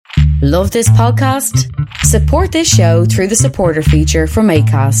Love this podcast? Support this show through the supporter feature from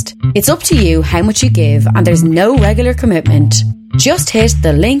Acast. It's up to you how much you give, and there's no regular commitment. Just hit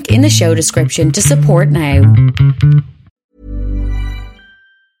the link in the show description to support now.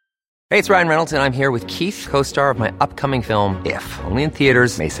 Hey, it's Ryan Reynolds, and I'm here with Keith, co-star of my upcoming film, If, only in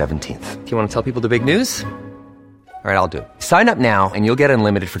theaters May 17th. Do you want to tell people the big news? All right, I'll do it. Sign up now and you'll get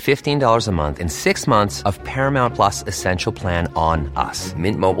unlimited for $15 a month and 6 months of Paramount Plus Essential Plan on us.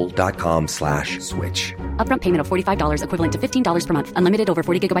 MintMobile.com/switch. Upfront payment of $45 equivalent to $15 per month. Unlimited over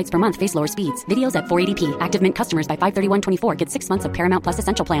 40 gigabytes per month. Face lower speeds. Videos at 480p. Active Mint customers by 531.24 get 6 months of Paramount Plus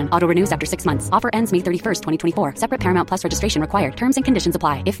Essential Plan. Auto renews after 6 months. Offer ends May 31st, 2024. Separate Paramount Plus registration required. Terms and conditions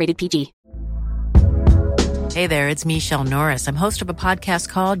apply if rated PG. Hey there, it's Michelle Norris. I'm host of a podcast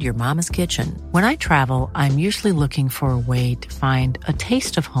called Your Mama's Kitchen. When I travel, I'm usually looking for a way to find a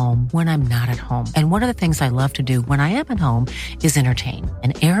taste of home when I'm not at home. And one of the things I love to do when I am at home is entertain.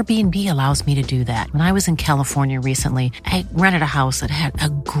 And Airbnb allows me to do that. When I was in California recently, I rented a house that had a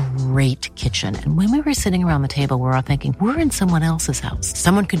great kitchen. And when we were sitting around the table, we were all thinking, we're in someone else's house.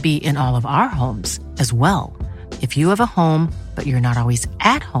 Someone could be in all of our homes as well. If you have a home, but you're not always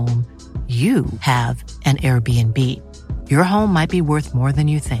at home, you have an Airbnb. Your home might be worth more than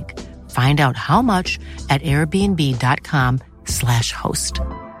you think. Find out how much at airbnb.com/host.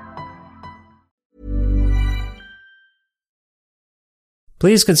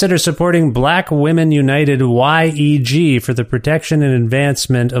 Please consider supporting Black Women United YEG for the protection and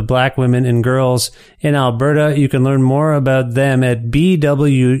advancement of Black women and girls in Alberta. You can learn more about them at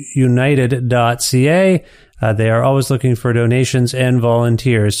bwunited.ca. They are always looking for donations and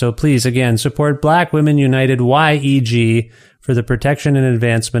volunteers. So please, again, support Black Women United YEG for the protection and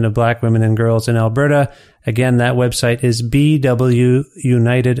advancement of Black women and girls in Alberta. Again, that website is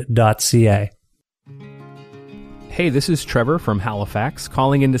bwunited.ca. Hey, this is Trevor from Halifax,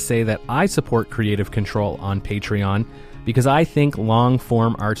 calling in to say that I support Creative Control on Patreon because I think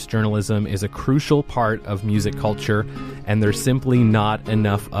long-form arts journalism is a crucial part of music culture, and there's simply not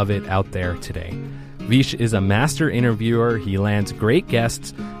enough of it out there today. Vish is a master interviewer, he lands great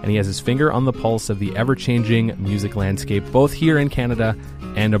guests, and he has his finger on the pulse of the ever-changing music landscape, both here in Canada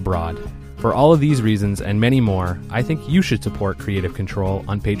and abroad. For all of these reasons and many more, I think you should support Creative Control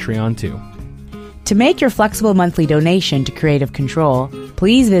on Patreon too. To make your flexible monthly donation to Creative Control,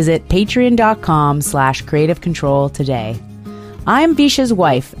 please visit patreon.com/Creative Control today. I'm Visha's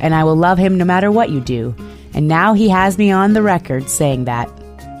wife, and I will love him no matter what you do. And now he has me on the record saying that.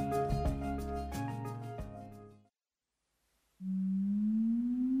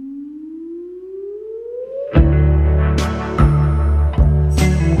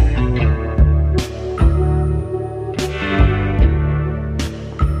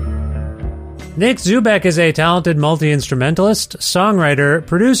 Nick Zubeck is a talented multi-instrumentalist, songwriter,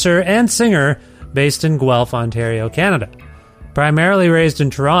 producer, and singer based in Guelph, Ontario, Canada. Primarily raised in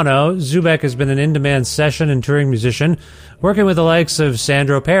Toronto, Zubeck has been an in-demand session and touring musician, working with the likes of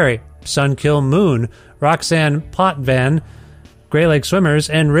Sandro Perry, Sunkill Moon, Roxanne Potvin, Grey Lake Swimmers,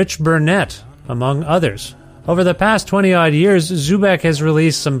 and Rich Burnett, among others. Over the past 20-odd years, Zubeck has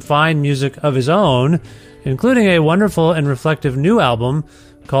released some fine music of his own, including a wonderful and reflective new album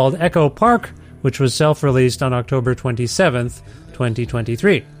called Echo Park, which was self-released on October 27th,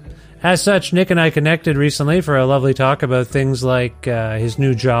 2023. As such, Nick and I connected recently for a lovely talk about things like his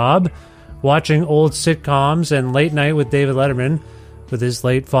new job, watching old sitcoms, and Late Night with David Letterman with his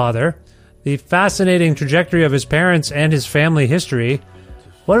late father, the fascinating trajectory of his parents and his family history,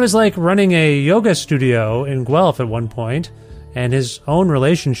 what it was like running a yoga studio in Guelph at one point, and his own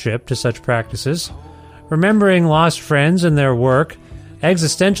relationship to such practices, remembering lost friends and their work,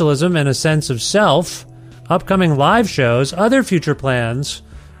 existentialism and a sense of self, upcoming live shows, other future plans,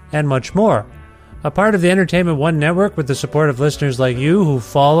 and much more. A part of the Entertainment One network with the support of listeners like you who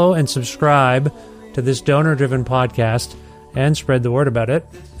follow and subscribe to this donor-driven podcast and spread the word about it,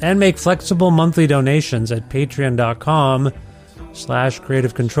 and make flexible monthly donations at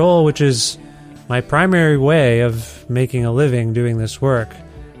patreon.com/Creative Control, which is my primary way of making a living doing this work.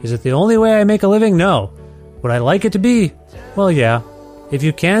 Is it the only way I make a living? No. Would I like it to be? Well, yeah. If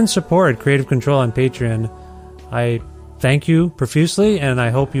you can support Creative Control on Patreon, I thank you profusely, and I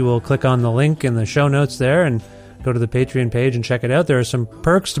hope you will click on the link in the show notes there and go to the Patreon page and check it out. There are some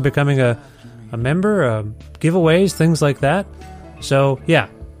perks to becoming a member, giveaways, things like that. So, yeah,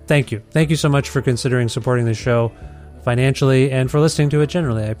 thank you. Thank you so much for considering supporting the show financially and for listening to it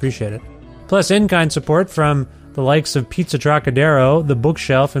generally. I appreciate it. Plus, in-kind support from the likes of Pizza Trocadero, The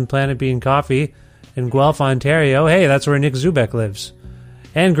Bookshelf, and Planet Bean Coffee in Guelph, Ontario. Hey, that's where Nick Zubeck lives.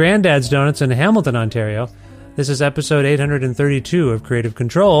 And Granddad's Donuts in Hamilton, Ontario. This is episode 832 of Creative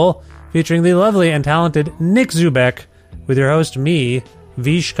Control, featuring the lovely and talented Nick Zubeck, with your host, me,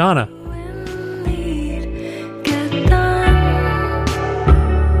 Vish Khanna.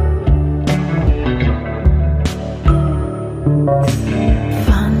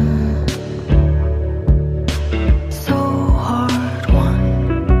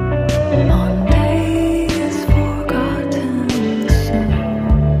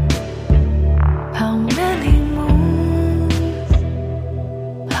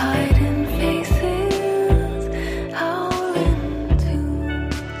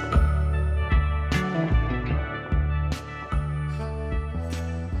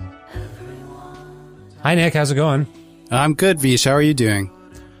 Hi, Nick. How's it going? I'm good, Vish. How are you doing?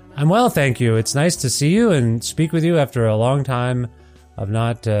 I'm well, thank you. It's nice to see you and speak with you after a long time of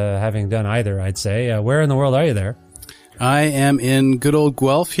not having done either, I'd say. Where in the world are you there? I am in good old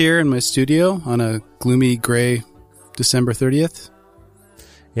Guelph here in my studio on a gloomy, gray December 30th.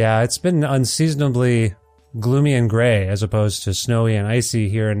 Yeah, it's been unseasonably gloomy and gray as opposed to snowy and icy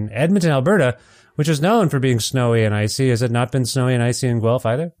here in Edmonton, Alberta, which is known for being snowy and icy. Has it not been snowy and icy in Guelph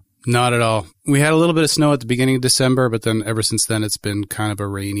either? Not at all. We had a little bit of snow at the beginning of December, but then ever since then, it's been kind of a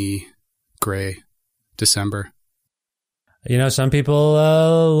rainy, gray December. You know, some people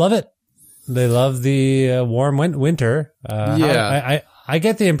love it. They love the warm winter. Yeah. I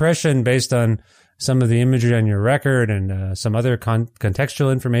get the impression, based on some of the imagery on your record and some other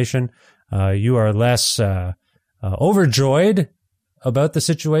contextual information, you are less overjoyed about the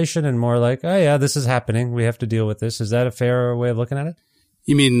situation and more like, oh yeah, this is happening. We have to deal with this. Is that a fair way of looking at it?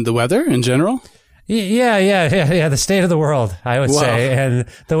 You mean the weather in general? Yeah. The state of the world, I would say, and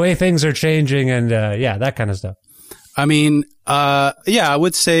the way things are changing and, that kind of stuff. I mean, I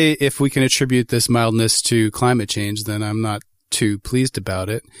would say if we can attribute this mildness to climate change, then I'm not too pleased about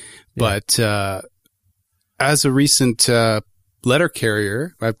it. Yeah. But, as a recent, letter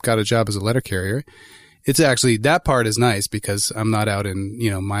carrier, I've got a job as a letter carrier. It's actually, that part is nice because I'm not out in,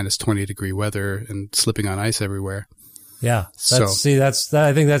 minus 20 degree weather and slipping on ice everywhere. Yeah. I think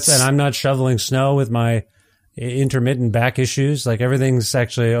that's, and I'm not shoveling snow with my intermittent back issues. Like everything's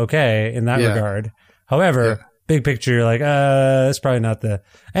actually okay in that regard. However, big picture, you're like, that's probably not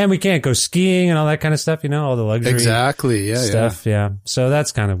and we can't go skiing and all that kind of stuff, all the luxury stuff. Yeah. So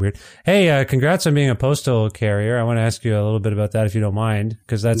that's kind of weird. Hey, congrats on being a postal carrier. I want to ask you a little bit about that if you don't mind,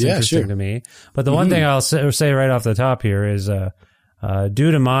 because that's interesting to me. But the one thing I'll say right off the top here is, due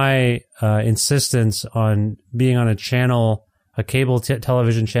to my insistence on being on a cable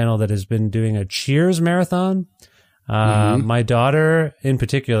television channel that has been doing a Cheers marathon, my daughter in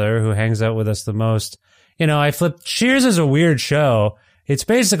particular, who hangs out with us the most, I flipped. Cheers is a weird show. It's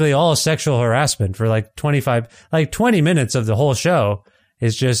basically all sexual harassment for 20 minutes of the whole show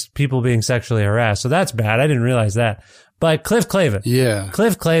is just people being sexually harassed. So that's bad. I didn't realize that. But Cliff Clavin. Yeah.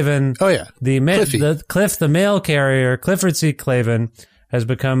 Cliff Clavin. Oh, yeah. The mail carrier, Clifford C. Clavin, has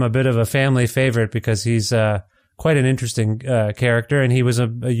become a bit of a family favorite because he's quite an interesting character, and he was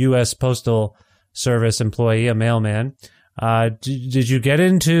a U.S. Postal Service employee, a mailman. Did you get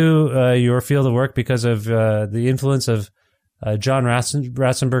into your field of work because of the influence of John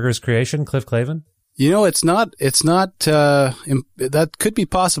Ratzenberger's creation, Cliff Clavin? That could be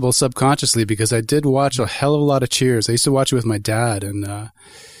possible subconsciously because I did watch a hell of a lot of Cheers. I used to watch it with my dad, and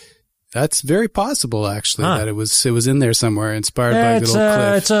that's very possible actually that it was in there somewhere, inspired by good old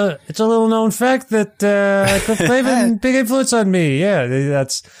Cliff. It's a little known fact that Cliff Clavin big influence on me. Yeah,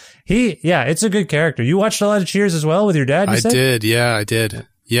 it's a good character. You watched a lot of Cheers as well with your dad, you said? I did.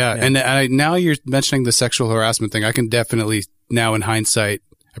 Yeah. And now you're mentioning the sexual harassment thing. I can definitely now in hindsight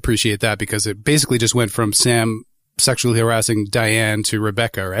appreciate that because it basically just went from Sam sexually harassing Diane to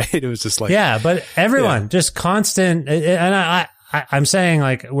Rebecca, right? It was just like, but everyone just constant. And I'm saying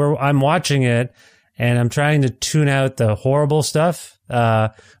I'm watching it and I'm trying to tune out the horrible stuff.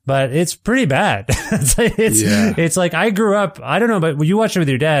 But it's pretty bad. It's like I grew up, I don't know, but when you watched it with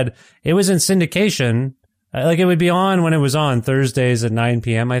your dad, it was in syndication. It would be on when it was on Thursdays at 9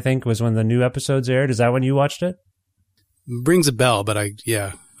 p.m., I think was when the new episodes aired. Is that when you watched it? Rings a bell, but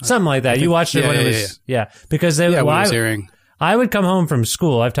something like that. You watched it when it was, because when it was airing. I would come home from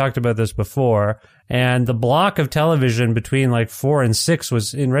school. I've talked about this before, and the block of television between 4 and 6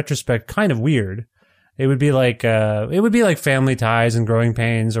 was, in retrospect, kind of weird. It would be like Family Ties and Growing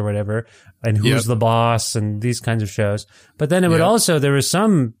Pains or whatever, and Who's the Boss and these kinds of shows. But then it would also, there was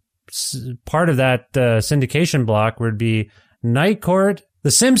some part of that syndication block where it'd be Night Court,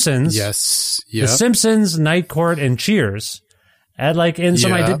 The Simpsons. Yes. The Simpsons, Night Court, and Cheers. So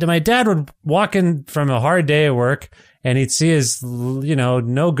my dad would walk in from a hard day at work and he'd see his,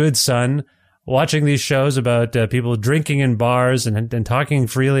 no good son watching these shows about people drinking in bars and talking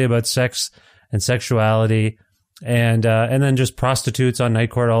freely about sex and sexuality, and then just prostitutes on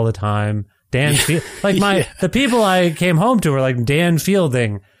Night Court all the time. The people I came home to were like Dan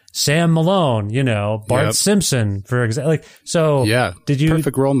Fielding, Sam Malone, Bart Simpson, for example. Did you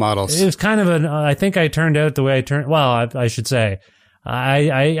perfect role models? It was kind of I think I turned out the way I turned. Well, I should say,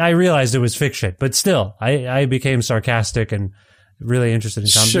 I realized it was fiction, but still, I became sarcastic and really interested in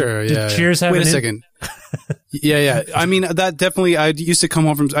comedy. Sure, yeah. Did Cheers have Wait a second. Yeah. I mean, that definitely, I used to come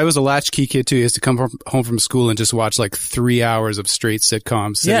home I was a latchkey kid too. I used to come home from school and just watch like 3 hours of straight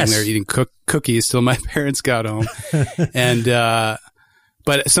sitcoms, sitting there eating cookies till my parents got home. And,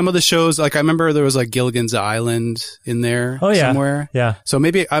 but some of the shows, like I remember there was like Gilligan's Island in there somewhere. Yeah. So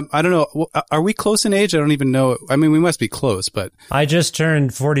maybe, I don't know. Are we close in age? I don't even know. I mean, we must be close, but. I just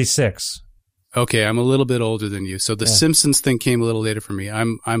turned 46. Okay, I'm a little bit older than you. So the Simpsons thing came a little later for me.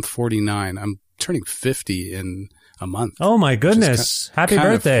 I'm 49. I'm turning 50 in a month. Oh my goodness. Happy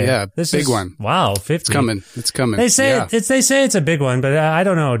birthday. This big one. Wow, 50. It's coming. They say it's a big one, but I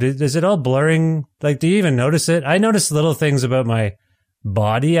don't know. Is it all blurring? Like, do you even notice it? I notice little things about my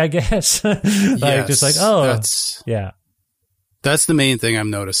body, I guess. Just like, that's the main thing I'm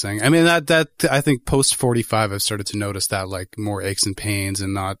noticing. I mean, that I think post 45, I've started to notice that, like, more aches and pains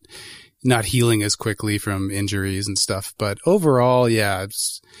and not healing as quickly from injuries and stuff. But overall,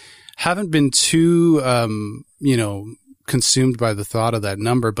 haven't been too, consumed by the thought of that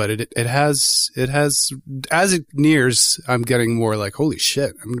number, but it has, as it nears, I'm getting more like, holy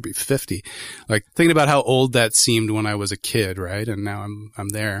shit, I'm going to be 50. Like thinking about how old that seemed when I was a kid, right? And now I'm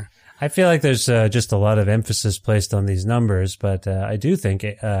there. I feel like there's just a lot of emphasis placed on these numbers, but I do think,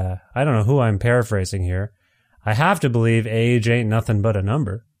 I don't know who I'm paraphrasing here. I have to believe age ain't nothing but a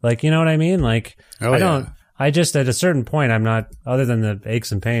number. Like, you know what I mean? Like, I just, at a certain point, I'm not, other than the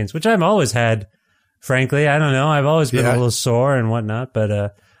aches and pains, which I've always had, frankly. I don't know. I've always been a little sore and whatnot,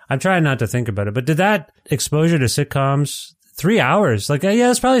 but I'm trying not to think about it. But did that exposure to sitcoms, 3 hours? Like,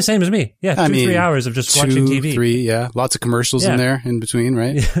 it's probably the same as me. Yeah, 3 hours of just watching TV. 3, lots of commercials in there in between,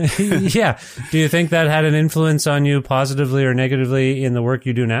 right? Yeah. Do you think that had an influence on you positively or negatively in the work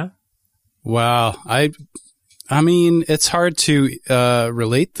you do now? Wow. I mean, it's hard to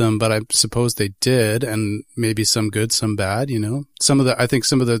relate them, but I suppose they did, and maybe some good, some bad, I think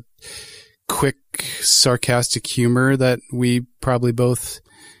some of the quick, sarcastic humor that we probably both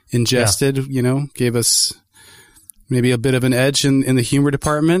ingested, gave us maybe a bit of an edge in the humor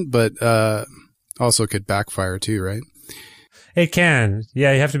department, but also could backfire too, right? It can.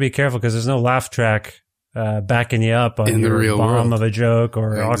 Yeah, you have to be careful because there's no laugh track backing you up on your real bomb world of a joke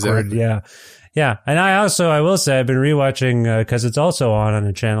or awkward. Yeah. Yeah. And I will say, I've been rewatching, because it's also on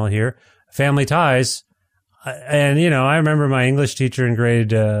a channel here, Family Ties. And, I remember my English teacher in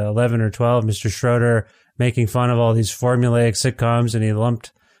grade 11 or 12, Mr. Schroeder, making fun of all these formulaic sitcoms, and he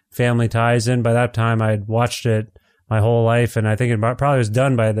lumped Family Ties in. By that time, I'd watched it my whole life, and I think it probably was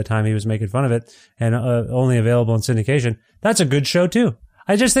done by the time he was making fun of it, and only available in syndication. That's a good show, too.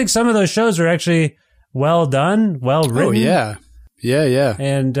 I just think some of those shows are actually well done, well written. Oh, yeah. Yeah.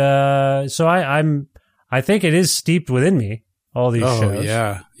 And so I think it is steeped within me, all these shows.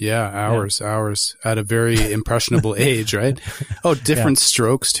 Hours at a very impressionable age, right? Oh, Different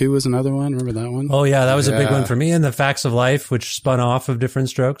Strokes too was another one. Remember that one? Oh yeah, that was a big one for me. And The Facts of Life, which spun off of Different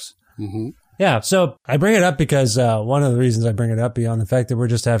Strokes. Mm-hmm. Yeah, so I bring it up because one of the reasons I bring it up, beyond the fact that we're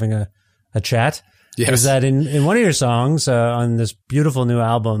just having a chat, is that in one of your songs on this beautiful new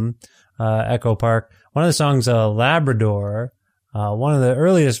album, Echo Park, one of the songs, Labrador, one of the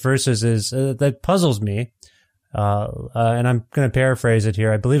earliest verses is that puzzles me, and I'm going to paraphrase it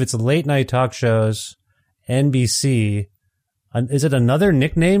here. I believe it's late night talk shows, NBC. Is it another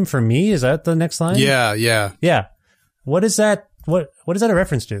nickname for me? Is that the next line? Yeah. What is that? What is that a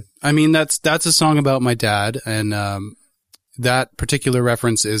reference to? I mean, that's a song about my dad, and that particular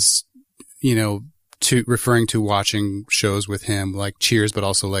reference is, to referring to watching shows with him, like Cheers, but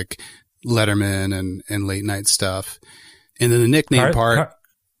also like Letterman and late night stuff. And then the nickname part,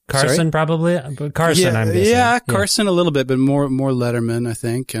 Carson, sorry? Probably Carson. I'm guessing. Yeah, Carson a little bit, but more Letterman, I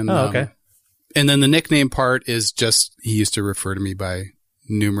think. And okay. And then the nickname part is just he used to refer to me by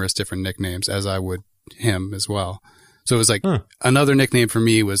numerous different nicknames, as I would him as well. So it was like another nickname for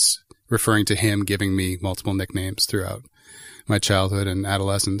me was referring to him, giving me multiple nicknames throughout my childhood and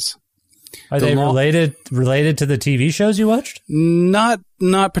adolescence. Are they related to the TV shows you watched? Not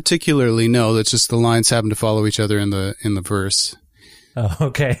particularly. No, that's just the lines happen to follow each other in the verse. Oh,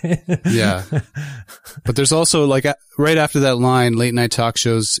 okay. Yeah. But there's also like right after that line, late night talk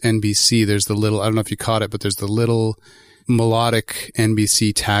shows, NBC, there's the little, I don't know if you caught it, but there's the little melodic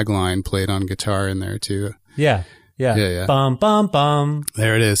NBC tagline played on guitar in there too. Yeah. Bum, bum, bum.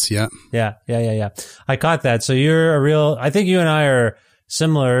 There it is. Yeah. Yeah. I caught that. So I think you and I are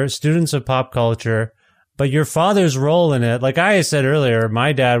similar students of pop culture, but your father's role in it, like I said earlier,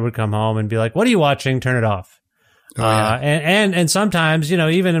 my dad would come home and be like, "What are you watching? Turn it off." Oh, yeah. And sometimes,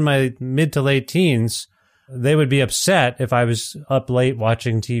 even in my mid to late teens, they would be upset if I was up late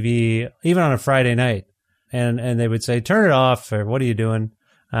watching TV, even on a Friday night. And they would say, "Turn it off," or "What are you doing?"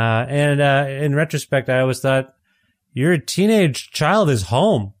 In retrospect, I always thought, your teenage child is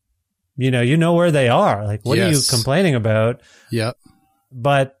home. You know where they are. Like, what are you complaining about? Yep.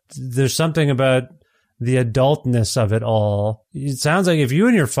 But there's something about the adultness of it all. It sounds like if you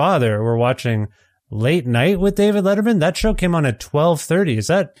and your father were watching Late Night with David Letterman, that show came on at 12:30. Is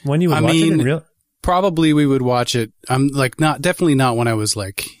that when you would watch it in real? Probably we would watch it. Definitely not when I was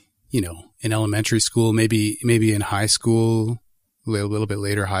in elementary school, maybe in high school, a little bit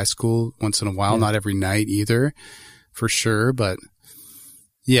later high school, once in a while, not every night either, for sure. But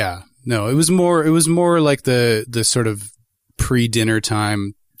yeah, no, it was more like the sort of pre-dinner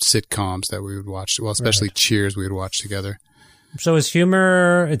time sitcoms that we would watch. Well, especially Cheers, we would watch together. So is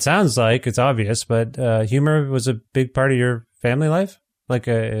humor, it sounds like it's obvious, but humor was a big part of your family life? Like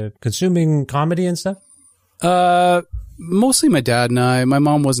consuming comedy and stuff? Mostly my dad and I. My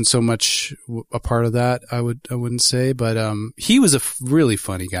mom wasn't so much a part of that, I wouldn't say, but he was a really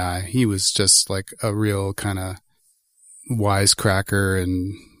funny guy. He was just like a real kind of wisecracker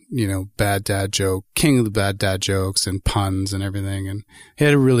and, bad dad joke, king of the bad dad jokes and puns and everything. And he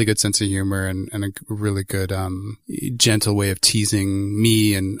had a really good sense of humor and a really good gentle way of teasing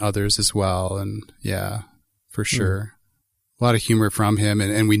me and others as well. And yeah, for sure. A lot of humor from him,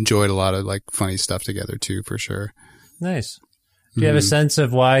 and we enjoyed a lot of like funny stuff together too, for sure. Nice. Do you have a sense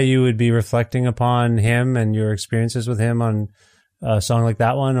of why you would be reflecting upon him and your experiences with him on a song like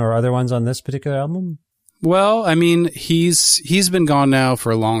that one or other ones on this particular album? Well, I mean, he's been gone now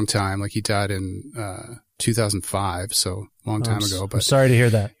for a long time. Like he died in 2005, so a long time ago. But I'm sorry to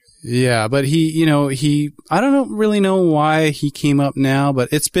hear that. Yeah, but I don't really know why he came up now, but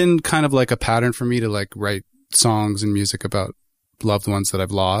it's been kind of like a pattern for me to like write songs and music about loved ones that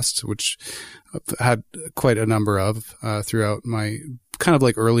I've lost, which I've had quite a number of throughout my kind of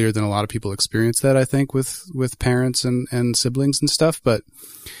like earlier than a lot of people experience that, I think, with parents and siblings and stuff. But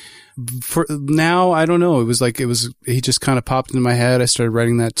for now, I don't know. He just kind of popped into my head. I started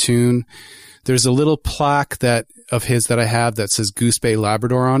writing that tune. There's a little plaque of his that I have that says Goose Bay,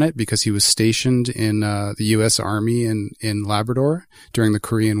 Labrador on it because he was stationed in the U.S. Army in Labrador during the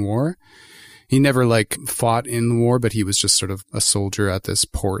Korean War. He never fought in the war, but he was just sort of a soldier at this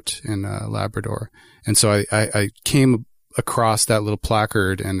port in Labrador. And so I came across that little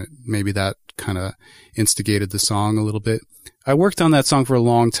placard, and maybe that kind of instigated the song a little bit. I worked on that song for a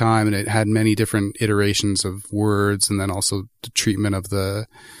long time, and it had many different iterations of words, and then also the treatment of the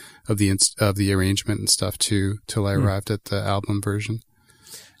arrangement and stuff too, till I arrived at the album version.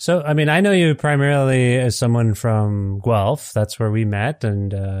 So, I mean, I know you primarily as someone from Guelph. That's where we met.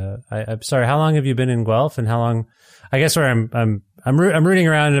 And I'm sorry, how long have you been in Guelph? And how long? I guess where I'm rooting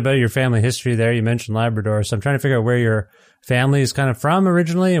around about your family history there. You mentioned Labrador, so I'm trying to figure out where your family is kind of from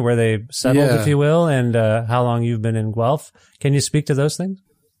originally, and where they settled, if you will, and how long you've been in Guelph. Can you speak to those things?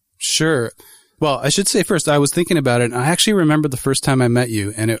 Sure. Well, I should say first, I was thinking about it, and I actually remember the first time I met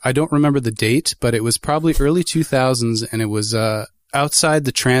you, and I don't remember the date, but it was probably early 2000s, and it was outside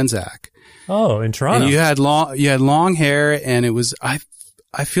the Transac. Oh, in Toronto. And you had long hair, and it was I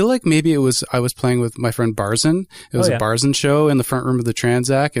feel like maybe I was playing with my friend Barzin. It was a Barzin show in the front room of the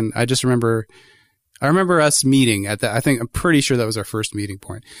Transac, and I remember us meeting at that. I'm pretty sure that was our first meeting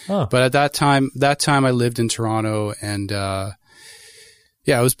point. Oh. But at that time I lived in Toronto, and I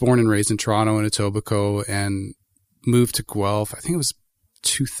was born and raised in Toronto in Etobicoke, and moved to Guelph. I think it was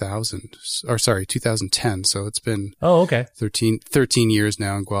 2010. So it's been 13 years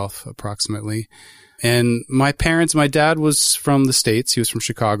now in Guelph, approximately. And my dad was from the States. He was from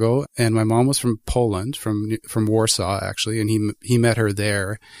Chicago, and my mom was from Poland, from Warsaw, actually. And he met her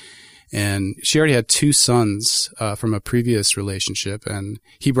there. And she already had two sons from a previous relationship, and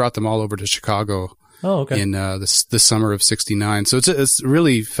he brought them all over to Chicago in the summer of '69. So it's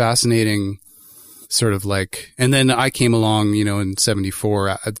really fascinating, sort of like. And then I came along, in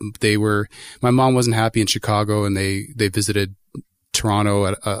 '74. My mom wasn't happy in Chicago, and they visited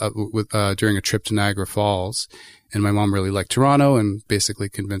Toronto during a trip to Niagara Falls, and my mom really liked Toronto and basically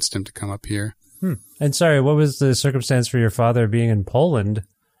convinced him to come up here. And sorry, what was the circumstance for your father being in Poland?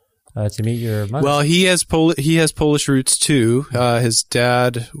 to meet your mother? Well, he has Polish roots too. His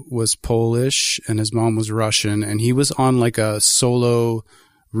dad was Polish and his mom was Russian, and he was on like a solo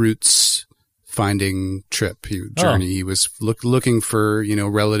roots finding trip. Journey. He was looking for,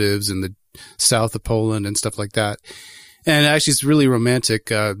 relatives in the south of Poland and stuff like that. And actually, it's really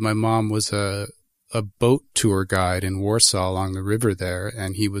romantic. My mom was a boat tour guide in Warsaw along the river there,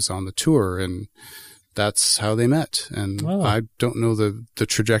 and he was on the tour, and that's how they met. And I don't know the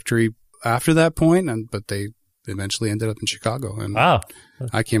trajectory after that point, but they eventually ended up in Chicago, and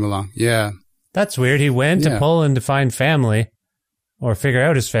I came along. Yeah. That's weird. He went to Poland to find family or figure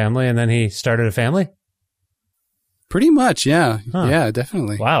out his family, and then he started a family? Pretty much, yeah. Huh. Yeah,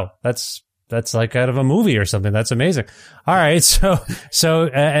 definitely. Wow. That's like out of a movie or something. That's amazing. All right. So,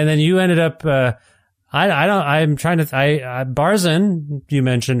 and then you ended up, Barzan, you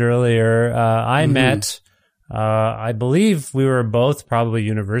mentioned earlier, I met, I believe we were both probably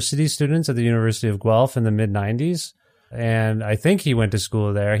university students at the University of Guelph in the mid-90s. And I think he went to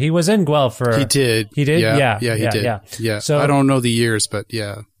school there. He was in Guelph for... He did. He did? Yeah, he did. Yeah. So I don't know the years, but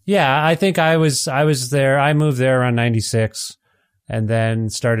yeah. Yeah, I think I was there. I moved there around 96 and then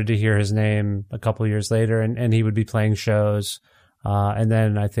started to hear his name a couple years later, and he would be playing shows. And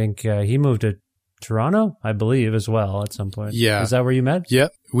then I think he moved to Toronto, I believe, as well at some point. Yeah. Is that where you met?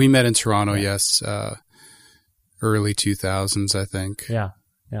 Yep. We met in Toronto, yes. Early 2000s, I think. Yeah.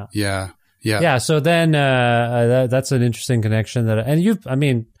 Yeah. So then, that's an interesting connection you've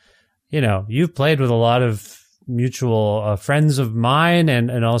played with a lot of mutual friends of mine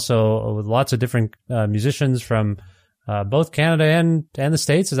and also with lots of different musicians from both Canada and the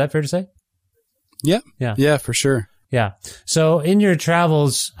States. Is that fair to say? Yeah. Yeah, for sure. Yeah. So in your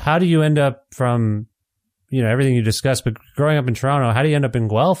travels, how do you end up from, everything you discussed, but growing up in Toronto, how do you end up in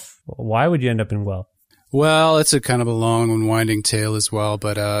Guelph? Why would you end up in Guelph? Well, it's a kind of a long and winding tale as well,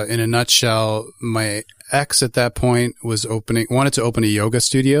 but in a nutshell, my ex at that point wanted to open a yoga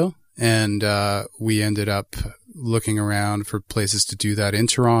studio, and we ended up looking around for places to do that in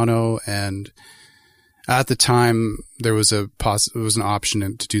Toronto, and at the time there was an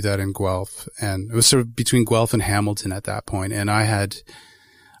option to do that in Guelph, and it was sort of between Guelph and Hamilton at that point, and I had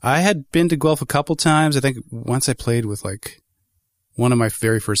been to Guelph a couple times. I think once I played with one of my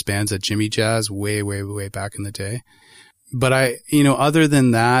very first bands at Jimmy Jazz way, way, way back in the day. But other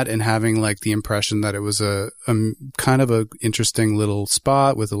than that and having the impression that it was a kind of a interesting little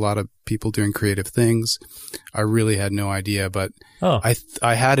spot with a lot of people doing creative things, I really had no idea. But I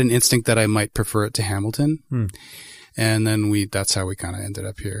had an instinct that I might prefer it to Hamilton. And then that's how we kind of ended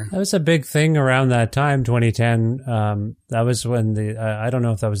up here. That was a big thing around that time, 2010. That was when I don't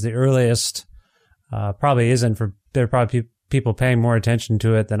know if that was the earliest, probably isn't there are probably people paying more attention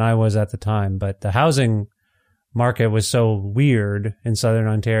to it than I was at the time, but the housing market was so weird in Southern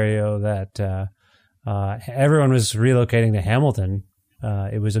Ontario that everyone was relocating to Hamilton.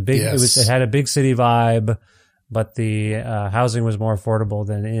 It was it had a big city vibe, but the housing was more affordable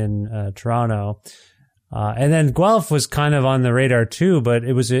than in Toronto. And then Guelph was kind of on the radar too, but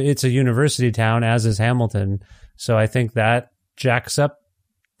it's a university town, as is Hamilton. So I think that jacks up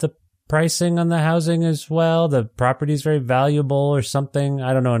pricing on the housing as well. The property is very valuable or something.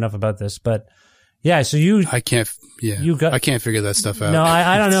 I don't know enough about this, but yeah. So I can't figure that stuff out. No,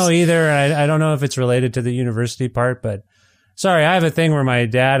 I don't know either. I don't know if it's related to the university part, but sorry, I have a thing where my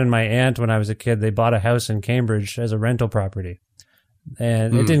dad and my aunt, when I was a kid, they bought a house in Cambridge as a rental property,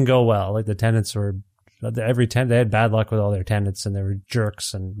 and it didn't go well. The tenants were they had bad luck with all their tenants, and they were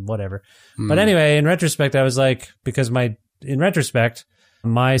jerks and whatever. But anyway, in retrospect, I was in retrospect,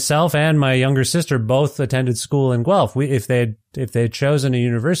 myself and my younger sister both attended school in Guelph. If they had chosen a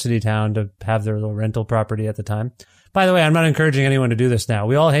university town to have their little rental property at the time. By the way, I'm not encouraging anyone to do this now.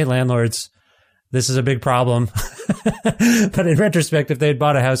 We all hate landlords. This is a big problem. But in retrospect, if they had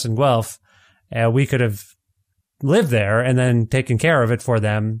bought a house in Guelph, we could have lived there and then taken care of it for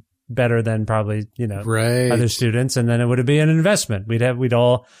them better than probably, other students. And then it would have been an investment.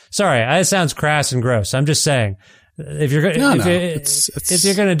 Sorry, it sounds crass and gross. I'm just saying. If you're if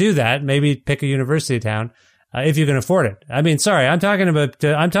you're going to do that, maybe pick a university town if you can afford it. I mean, sorry, I'm talking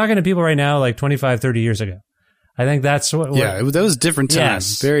to people right now 25, 30 years ago. I think that's what that was a different time.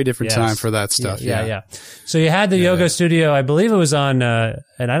 Yes, very different time for that stuff. Yeah. So you had the yoga studio. I believe it was on, and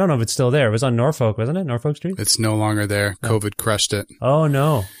I don't know if it's still there. It was on Norfolk, wasn't it? Norfolk Street? It's no longer there. COVID crushed it. Oh,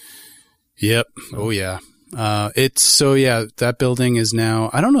 no. Yep. Oh, yeah. That building is now,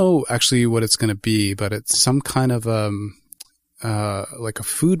 I don't know actually what it's going to be, but it's some kind of, like a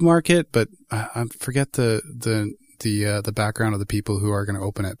food market, but I forget the background of the people who are going to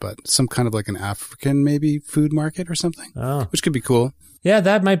open it, but some kind of like an African maybe food market or something, which could be cool. Yeah,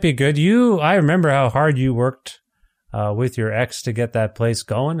 that might be good. I remember how hard you worked with your ex to get that place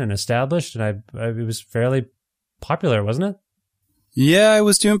going and established, and it was fairly popular, wasn't it? Yeah, it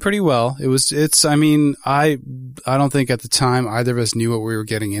was doing pretty well. I mean, I don't think at the time either of us knew what we were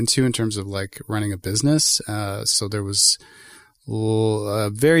getting into in terms of like running a business. So there was a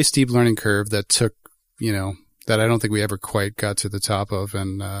very steep learning curve that took, that I don't think we ever quite got to the top of.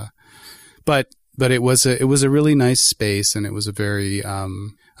 And, but it was a really nice space, and it was a very, I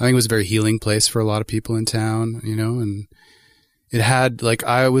think it was a very healing place for a lot of people in town, and it had like,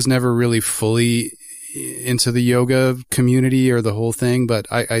 I was never really fully into the yoga community or the whole thing, but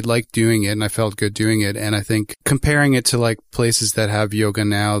I liked doing it and I felt good doing it. And I think comparing it to like places that have yoga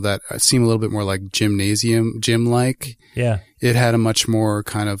now that seem a little bit more like gym-like. Yeah. It had a much more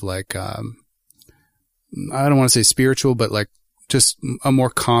kind of like, I don't want to say spiritual, but like just a more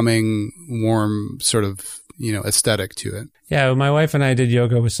calming, warm sort of, aesthetic to it. Yeah. My wife and I did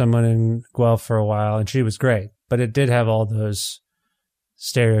yoga with someone in Guelph for a while, and she was great, but it did have all those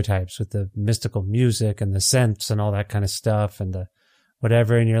stereotypes with the mystical music and the scents and all that kind of stuff and the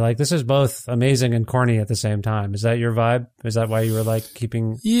whatever. And you're like, this is both amazing and corny at the same time. Is that your vibe? Is that why you were like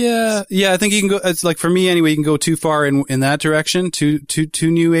keeping? Yeah. I think you can go, it's like for me anyway, you can go too far in that direction, too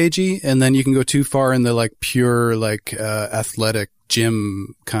new agey. And then you can go too far in the like pure, like, athletic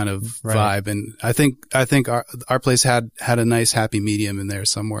gym kind of vibe. And I think our place had a nice happy medium in there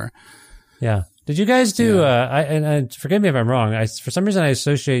somewhere. Yeah. Did you guys do, and forgive me if I'm wrong, for some reason I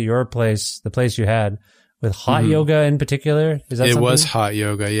associate your place, the place you had, with hot yoga in particular? Is that something? It was hot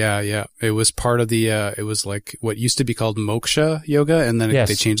yoga, yeah. It was part of the, it was like what used to be called Moksha Yoga, and then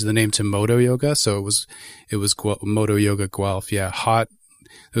they changed the name to Moto Yoga, so it was Moto Yoga Guelph, yeah. Hot,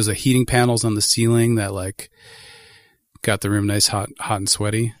 there was heating panels on the ceiling that like got the room nice, hot and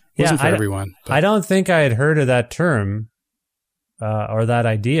sweaty. It wasn't for everyone. But. I don't think I had heard of that term, or that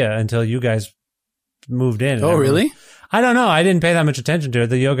idea until you guys moved in. Oh, really? I don't know. I didn't pay that much attention to it.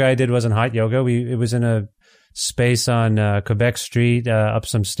 The yoga I did wasn't hot yoga. It was in a space on Quebec Street, up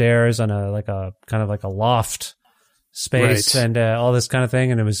some stairs on a kind of like a loft space, and all this kind of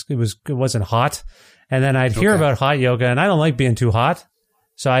thing. And it wasn't hot. And then I'd hear about hot yoga, and I don't like being too hot,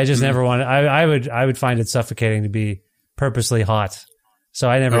 so I just never wanted. I would find it suffocating to be purposely hot, so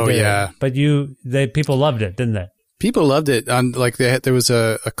I never did. Yeah. But people loved it, didn't they? People loved it. There was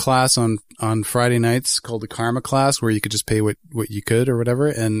a class on Friday nights called the Karma class where you could just pay what you could or whatever.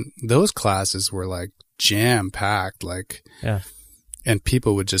 And those classes were like jam packed, and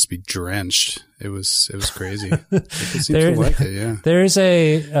people would just be drenched. It was crazy. People seem to like it. Yeah. There's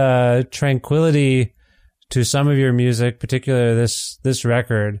a tranquility to some of your music, particularly this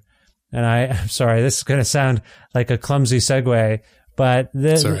record. And I'm sorry, this is going to sound like a clumsy segue, but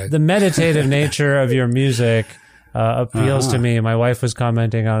the meditative nature of your music appeals to me. My wife was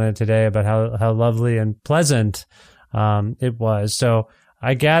commenting on it today about how lovely and pleasant it was. So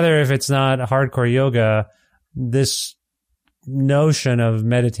I gather if it's not hardcore yoga, this notion of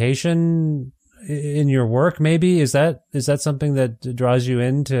meditation in your work, maybe is that something that draws you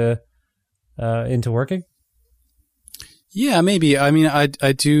into working? Yeah, maybe. I mean, I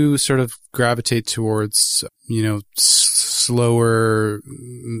do sort of gravitate towards, slower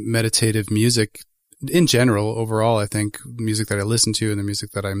meditative music. In general, overall, I think music that I listen to and the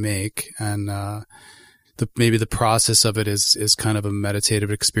music that I make, and maybe the process of it is kind of a meditative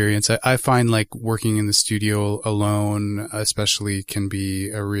experience. I find like working in the studio alone, especially, can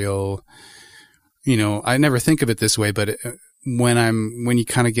be a real, I never think of it this way, but when you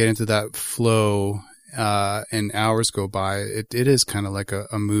kind of get into that flow, and hours go by, it is kind of like a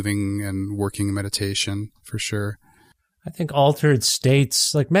moving and working meditation for sure. I think altered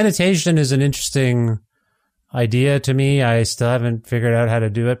states, like meditation is an interesting idea to me. I still haven't figured out how to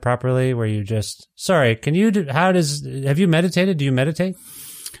do it properly, where you just, have you meditated? Do you meditate?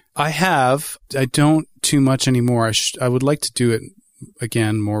 I have. I don't too much anymore. I would like to do it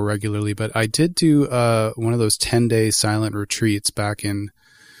again more regularly, but I did do one of those 10-day silent retreats back in,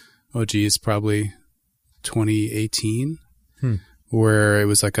 probably 2018. Where it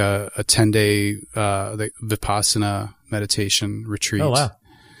was like a 10-day Vipassana meditation retreat. Oh, wow.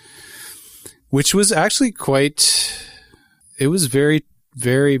 Which was actually it was very,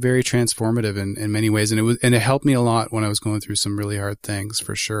 very, very transformative in many ways. And it helped me a lot when I was going through some really hard things,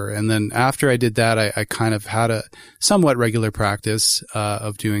 for sure. And then after I did that, I kind of had a somewhat regular practice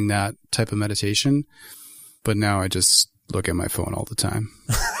of doing that type of meditation. But now I just look at my phone all the time.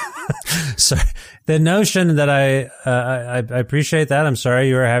 So the notion that I appreciate that. I'm sorry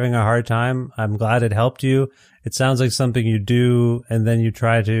you were having a hard time. I'm glad it helped you. It sounds like something you do and then you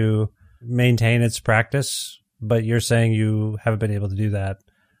try to maintain its practice but you're saying you haven't been able to do that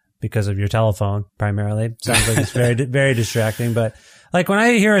because of your telephone primarily. Sounds like it's very, very distracting. But like when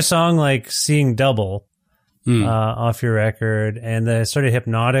I hear a song like Seeing Double off your record and the sort of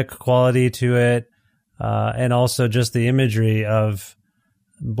hypnotic quality to it, and also just the imagery of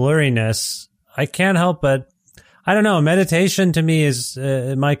blurriness, I can't help but, I don't know, meditation to me is,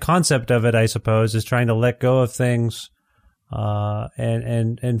 my concept of it, I suppose, is trying to let go of things,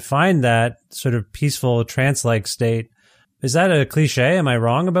 and find that sort of peaceful trance-like state. Is that a cliche? Am I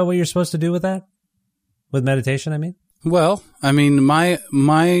wrong about what you're supposed to do with that? With meditation, I mean? Well, I mean, my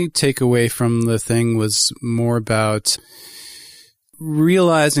takeaway from the thing was more about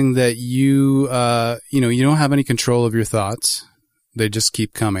realizing that you don't have any control of your thoughts. They just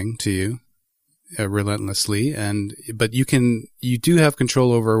keep coming to you relentlessly, but you do have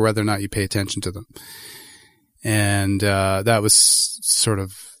control over whether or not you pay attention to them. And that was sort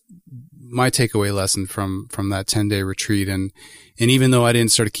of my takeaway lesson from that 10-day retreat. And even though I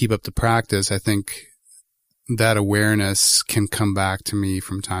didn't sort of keep up the practice, I think that awareness can come back to me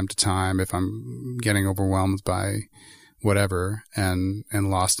from time to time if I'm getting overwhelmed by whatever and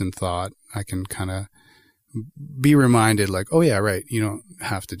lost in thought. I can kind of be reminded like, oh yeah, right. You don't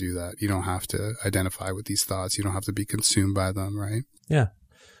have to do that. You don't have to identify with these thoughts. You don't have to be consumed by them, right? Yeah.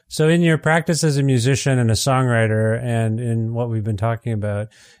 So in your practice as a musician and a songwriter and in what we've been talking about,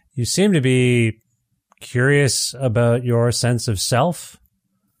 you seem to be curious about your sense of self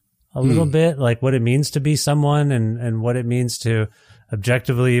a little bit, like what it means to be someone and what it means to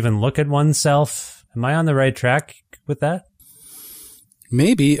objectively even look at oneself. Am I on the right track with that?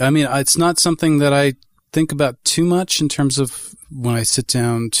 Maybe. I mean, it's not something that I think about too much in terms of when I sit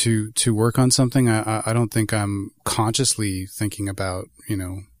down to work on something. I don't think I'm consciously thinking about,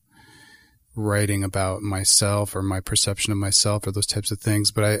 writing about myself or my perception of myself or those types of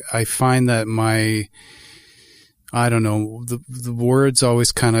things. But I find that the words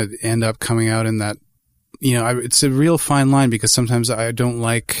always kind of end up coming out in that, it's a real fine line because sometimes I don't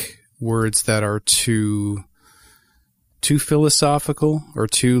like words that are too philosophical or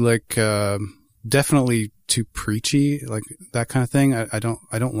too definitely too preachy, like that kind of thing. I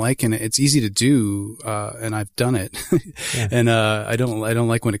don't like, and it's easy to do, and I've done it. Yeah. And, I don't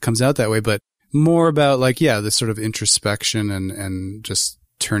like when it comes out that way, but more about this sort of introspection and just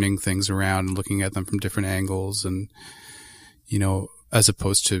turning things around and looking at them from different angles and, as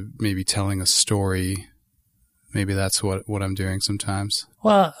opposed to maybe telling a story. Maybe that's what I'm doing sometimes.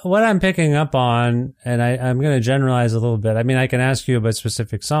 Well, what I'm picking up on, and I'm going to generalize a little bit. I mean, I can ask you about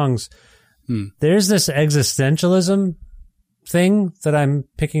specific songs. There's this existentialism thing that I'm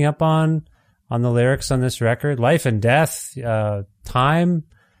picking up on the lyrics on this record. Life and death, time,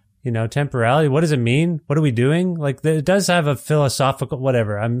 temporality. What does it mean? What are we doing? Like, it does have a philosophical,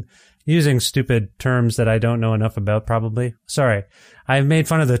 whatever. I'm using stupid terms that I don't know enough about, probably. Sorry. I've made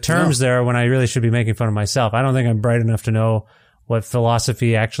fun of the terms there when I really should be making fun of myself. I don't think I'm bright enough to know what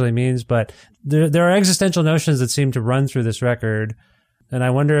philosophy actually means, but there are existential notions that seem to run through this record. And I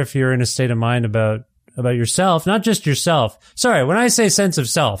wonder if you're in a state of mind about yourself, not just yourself. Sorry, when I say sense of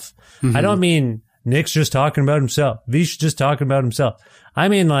self, I don't mean Nick's just talking about himself. Vish just talking about himself. I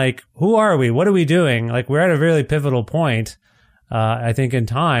mean, who are we? What are we doing? We're at a really pivotal point, I think, in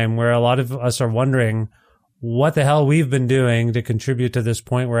time where a lot of us are wondering what the hell we've been doing to contribute to this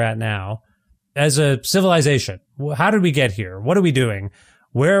point we're at now as a civilization. How did we get here? What are we doing?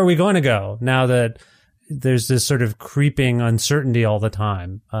 Where are we going to go now that there's this sort of creeping uncertainty all the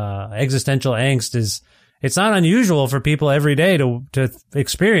time? Existential angst it's not unusual for people every day to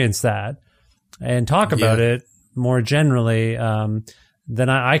experience that and talk about it more generally. Then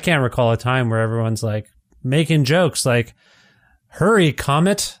I can't recall a time where everyone's making jokes hurry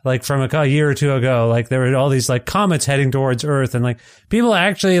comet, from a year or two ago, there were all these comets heading towards Earth and people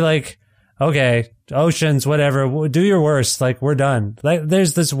actually okay, oceans, whatever, do your worst. We're done.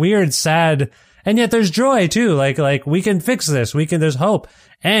 There's this weird, sad, and yet there's joy too. We can fix this. There's hope.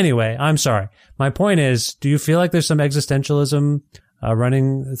 Anyway, I'm sorry. My point is, do you feel like there's some existentialism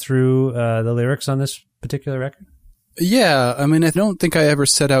running through the lyrics on this particular record? Yeah. I mean, I don't think I ever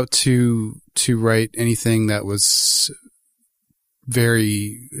set out to write anything that was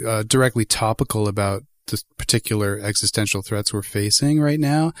very directly topical about the particular existential threats we're facing right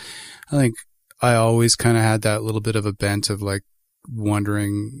now. I think I always kind of had that little bit of a bent of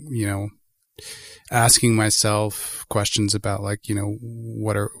wondering, asking myself questions about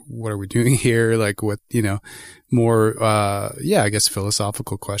what are we doing here? More, I guess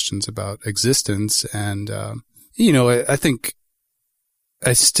philosophical questions about existence. And, I think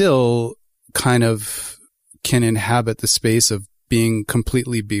I still kind of can inhabit the space of being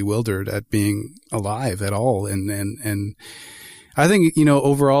completely bewildered at being alive at all. And I think,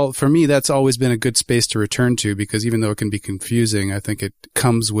 overall for me, that's always been a good space to return to, because even though it can be confusing, I think it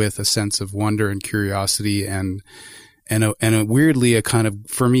comes with a sense of wonder and curiosity and a weirdly a kind of,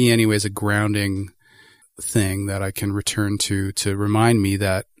 for me anyways, a grounding thing that I can return to remind me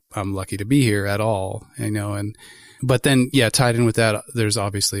that I'm lucky to be here at all, but then, tied in with that, there's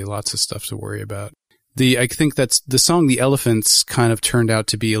obviously lots of stuff to worry about. I think that's the song, The Elephants, kind of turned out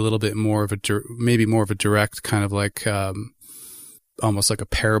to be a little bit more of maybe more of a direct kind of like, almost like a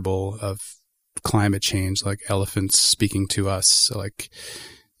parable of climate change, like elephants speaking to us. So like,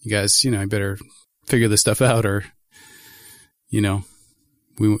 you guys, you better figure this stuff out, or, you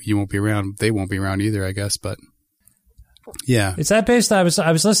won't be around. They won't be around either, I guess, but. Yeah. It's that based. I was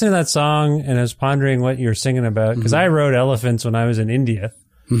listening to that song and I was pondering what you're singing about, because I rode elephants when I was in India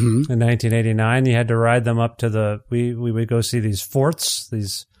in 1989. You had to ride them up to we would go see these forts, what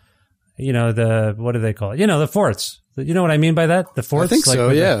do they call it? The forts. You know what I mean by that? The forts? I think so,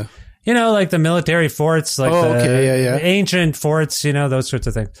 yeah. Like the military forts, like ancient forts, those sorts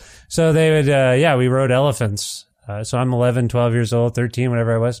of things. So they would, we rode elephants. So I'm 11, 12 years old, 13,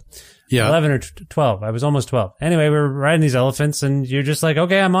 whatever I was. Yeah. 11 or 12. I was almost 12. Anyway, we were riding these elephants and you're just like,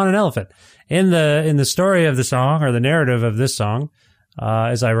 okay, I'm on an elephant. In the story of the song, or the narrative of this song,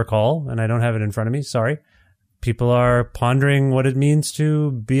 as I recall, and I don't have it in front of me, sorry, people are pondering what it means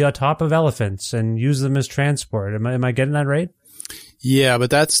to be atop of elephants and use them as transport. Am I getting that right? Yeah, but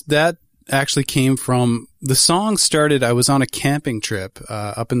that actually came from, the song started, I was on a camping trip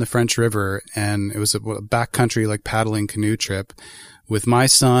up in the French River, and it was a backcountry, like paddling canoe trip with my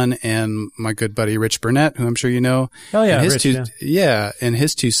son and my good buddy Rich Burnett, who I'm sure you know. Oh yeah, and Rich, and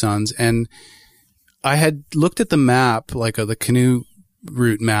his two sons. And I had looked at the map, like the canoe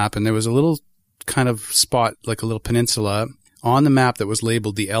route map, and there was a little kind of spot, like a little peninsula on the map that was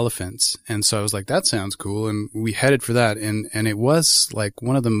labeled The Elephants. And so I was like, that sounds cool. And we headed for that. And it was like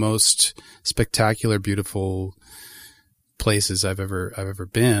one of the most spectacular, beautiful places I've ever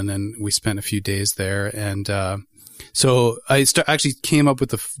been. And we spent a few days there. And, so I actually came up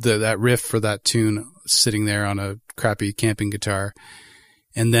with that riff for that tune sitting there on a crappy camping guitar.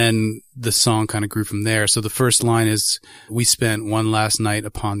 And then the song kind of grew from there. So the first line is, we spent one last night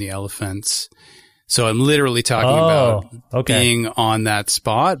upon the elephants. So I'm literally talking about being on that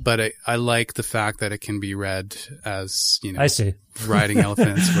spot, but I like the fact that it can be read as, I see. Riding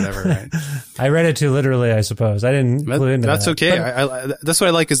elephants, whatever, right? I read it too literally, I suppose. I didn't clue into that's that. Okay. But that's what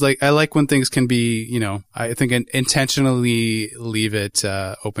I like, is like, I like when things can be, I think intentionally leave it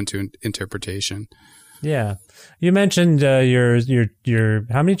open to interpretation. Yeah. You mentioned your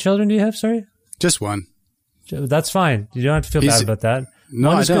how many children do you have, sorry? Just one. That's fine. You don't have to feel bad about that.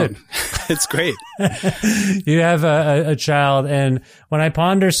 No, I don't. Good. It's great. You have a child, and when I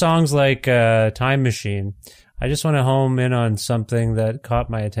ponder songs like Time Machine, I just want to home in on something that caught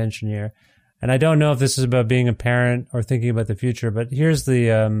my attention here. And I don't know if this is about being a parent or thinking about the future, but here's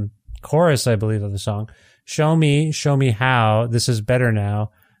the chorus, I believe, of the song. Show me how, this is better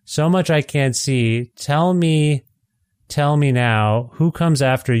now. So much I can't see. Tell me now, who comes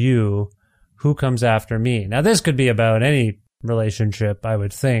after you? Who comes after me? Now, this could be about any relationship, I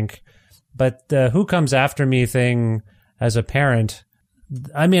would think. But the who comes after me thing as a parent,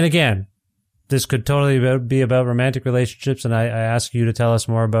 I mean, again, this could totally be about romantic relationships, and I ask you to tell us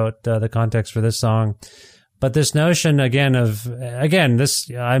more about the context for this song. But this notion I'm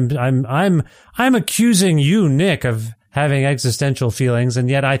accusing you, Nick, of having existential feelings, and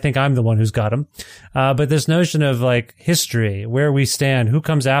yet I think I'm the one who's got them. But this notion of like history, where we stand, who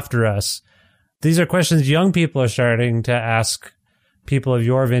comes after us, these are questions young people are starting to ask people of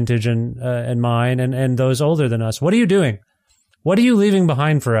your vintage and mine and those older than us. What are you doing? What are you leaving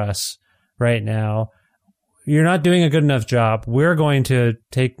behind for us right now? You're not doing a good enough job. We're going to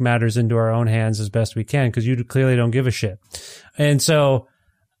take matters into our own hands as best we can, because you clearly don't give a shit. And so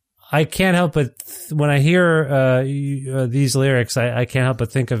I can't help but, when I hear these lyrics, I can't help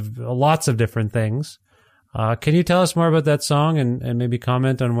but think of lots of different things. Can you tell us more about that song and maybe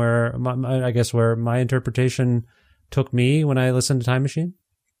comment on where my interpretation took me when I listened to Time Machine?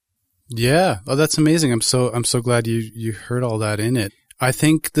 Yeah. Oh, that's amazing. I'm so glad you heard all that in it. I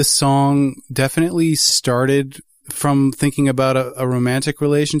think the song definitely started from thinking about a romantic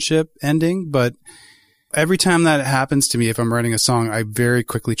relationship ending, but every time that happens to me, if I'm writing a song, I very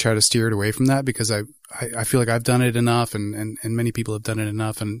quickly try to steer it away from that, because I feel like I've done it enough and many people have done it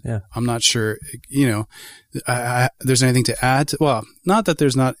enough. And I'm not sure, there's anything to add to, well, not that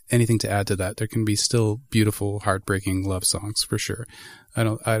there's not anything to add to that. There can be still beautiful, heartbreaking love songs for sure. I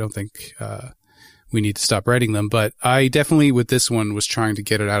don't think, we need to stop writing them. But I definitely, with this one, was trying to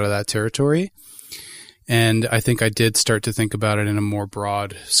get it out of that territory. And I think I did start to think about it in a more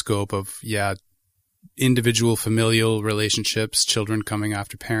broad scope of, individual familial relationships, children coming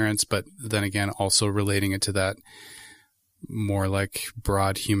after parents, but then again, also relating it to that more like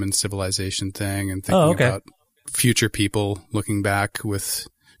broad human civilization thing and thinking about future people looking back with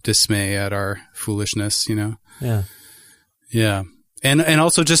dismay at our foolishness, Yeah. Yeah. And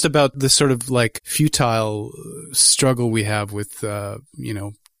also just about the sort of like futile struggle we have with,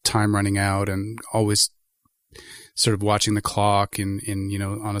 time running out and always sort of watching the clock in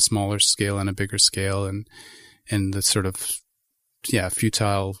on a smaller scale and a bigger scale and the sort of,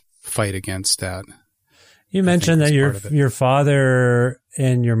 futile fight against that. You mentioned that your father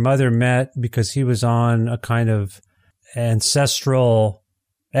and your mother met because he was on a kind of ancestral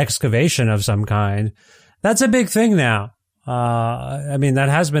excavation of some kind. That's a big thing now. That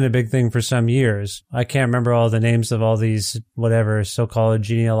has been a big thing for some years. I can't remember all the names of all these, whatever, so-called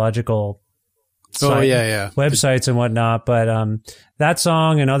genealogical websites and whatnot. But that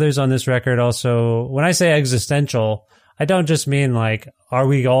song and others on this record also, when I say existential, I don't just mean like, are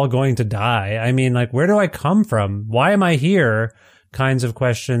we all going to die? I mean, like, where do I come from? Why am I here? Kinds of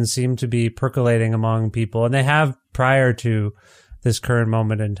questions seem to be percolating among people, and they have prior to this current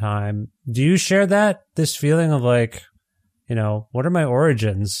moment in time. Do you share this feeling of like, what are my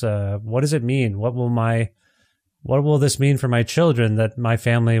origins? What does it mean? What will this mean for my children that my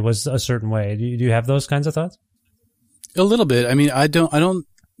family was a certain way? Do you have those kinds of thoughts? A little bit. I mean, I don't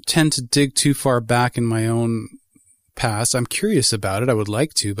tend to dig too far back in my own past. I'm curious about it. I would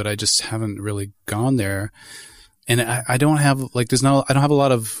like to, but I just haven't really gone there. And I don't have I don't have a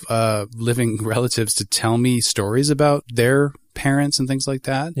lot of living relatives to tell me stories about their parents and things like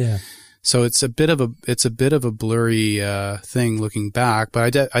that. Yeah. So it's a bit of a blurry thing looking back,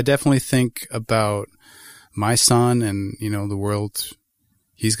 but I definitely think about my son and, the world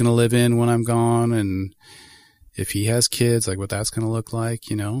he's going to live in when I'm gone, and if he has kids, like what that's going to look like,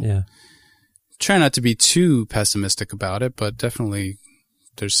 Yeah. Try not to be too pessimistic about it, but definitely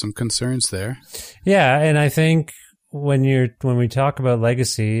there's some concerns there. Yeah, and I think when we talk about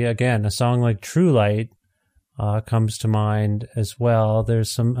legacy, again, a song like True Light comes to mind as well.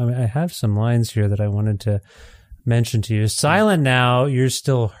 I have some lines here that I wanted to mention to you. Silent now, you're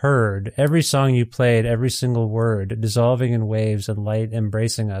still heard. Every song you played, every single word, dissolving in waves and light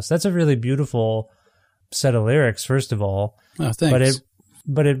embracing us. That's a really beautiful set of lyrics, first of all. Oh, thanks.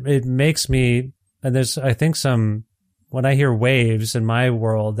 But it makes me, and there's, I think when I hear waves in my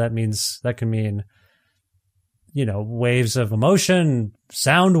world, that can mean, waves of emotion,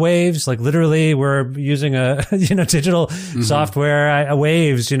 sound waves, like literally we're using a, digital software,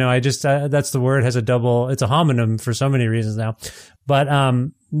 waves, that's the word, has it's a homonym for so many reasons now. But,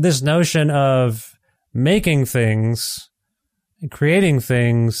 this notion of making things, creating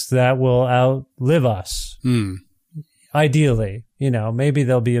things that will outlive us, ideally, maybe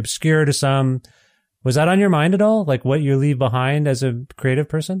they'll be obscure to some. Was that on your mind at all? Like what you leave behind as a creative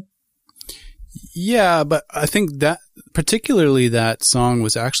person? Yeah, but I think that particularly that song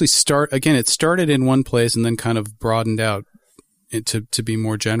was actually it started in one place and then kind of broadened out to be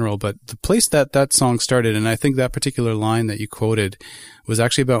more general. But the place that song started, and I think that particular line that you quoted was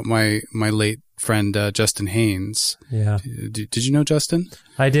actually about my late friend, Justin Haynes. Yeah. Did you know Justin?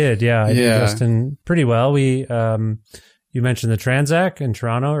 I did. Yeah. I knew Justin pretty well. You mentioned the Transac in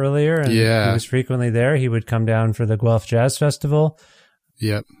Toronto earlier, and he was frequently there. He would come down for the Guelph Jazz Festival.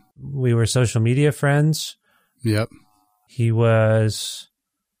 Yep. We were social media friends. Yep. He was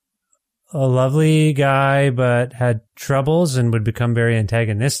a lovely guy, but had troubles and would become very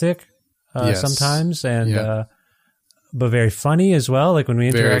antagonistic sometimes, and but very funny as well. Like when we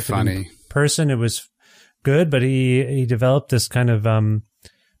interacted in person, it was good, but he developed this kind of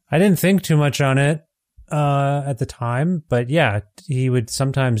I didn't think too much on it at the time, but he would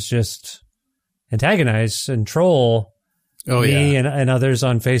sometimes just antagonize and troll me and others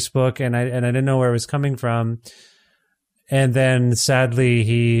on Facebook, and I didn't know where it was coming from. And then sadly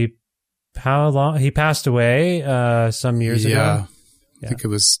he passed away some years ago. I think it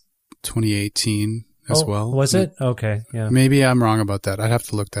was 2018 as well. Was it? Okay. Yeah. Maybe I'm wrong about that. I'd have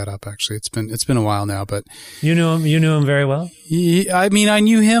to look that up actually. It's been a while now, but you knew him very well? I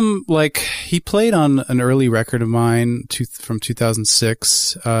knew him, like he played on an early record of mine from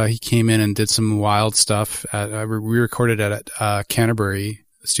 2006. He came in and did some wild stuff we recorded at Canterbury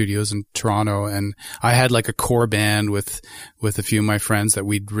Studios in Toronto, and I had like a core band with a few of my friends that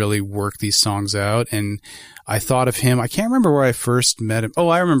we'd really work these songs out. And I thought of him. I can't remember where I first met him. Oh,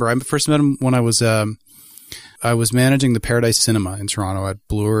 I remember. I first met him when I was I was managing the Paradise Cinema in Toronto at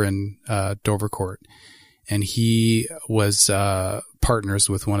Bloor and Dovercourt, and he was partners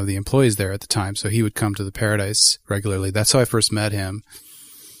with one of the employees there at the time, so he would come to the Paradise regularly. That's how I first met him.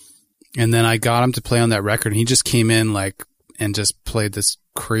 And then I got him to play on that record, and he just came in like and just played this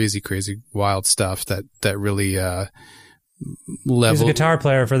crazy, wild stuff that really level. He's a guitar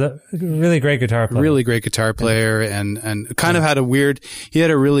player really great guitar player. Really great guitar player, and kind of had he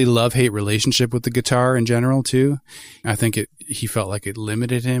had a really love-hate relationship with the guitar in general too. I think he felt like it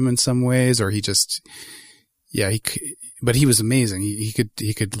limited him in some ways, or he just, but he was amazing. He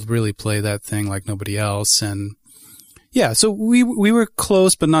could really play that thing like nobody else. And yeah, so we were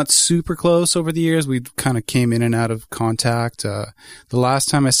close, but not super close over the years. We kind of came in and out of contact. The last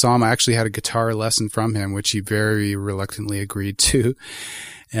time I saw him, I actually had a guitar lesson from him, which he very reluctantly agreed to.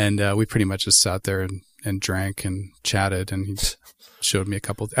 And we pretty much just sat there and drank and chatted, and he showed me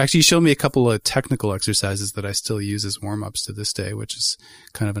a couple of technical exercises that I still use as warm-ups to this day, which is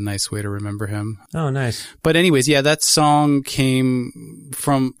kind of a nice way to remember him. Oh, nice. But anyways, yeah, that song came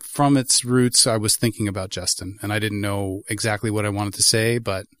from its roots. I was thinking about Justin, and I didn't know exactly what I wanted to say,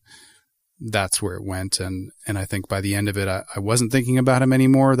 but that's where it went. And I think by the end of it, I wasn't thinking about him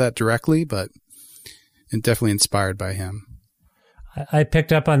anymore that directly, but it definitely inspired by him. I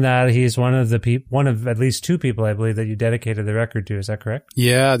picked up on that. He's one of at least two people, I believe, that you dedicated the record to. Is that correct?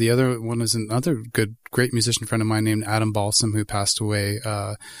 Yeah. The other one is another great musician friend of mine named Adam Balsam, who passed away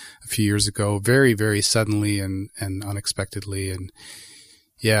a few years ago, very, very suddenly and unexpectedly. And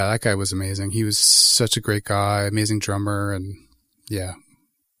yeah, that guy was amazing. He was such a great guy, amazing drummer, and yeah,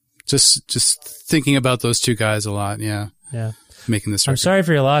 just thinking about those two guys a lot. Yeah. Yeah. Making this record. I'm sorry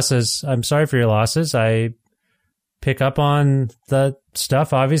for your losses. I pick up on the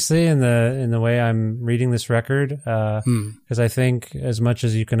stuff, obviously, in the way I'm reading this record, because I think as much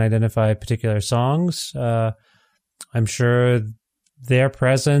as you can identify particular songs, I'm sure their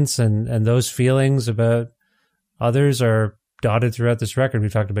presence and those feelings about others are dotted throughout this record.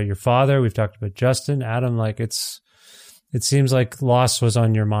 We've talked about your father, we've talked about Justin, Adam. Like it seems like loss was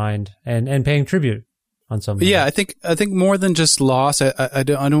on your mind and paying tribute on something. Yeah, I think more than just loss. I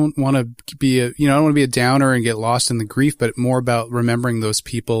don't want to be I don't want to be a downer and get lost in the grief, but more about remembering those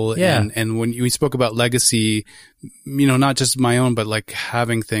people. Yeah. And when we spoke about legacy, not just my own, but like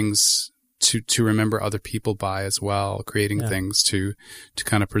having things to remember other people by as well, creating things to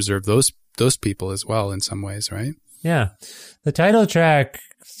kind of preserve those people as well in some ways, right? Yeah. The title track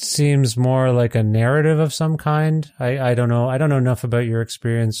seems more like a narrative of some kind. I don't know. I don't know enough about your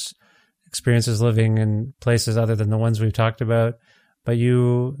experiences living in places other than the ones we've talked about. But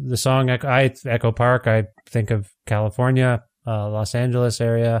the song Echo Park, I think of California, Los Angeles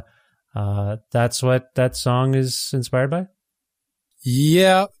area. That's what that song is inspired by?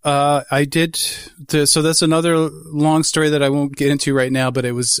 Yeah, I did. So that's another long story that I won't get into right now, but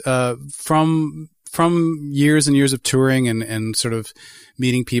it was from years and years of touring and sort of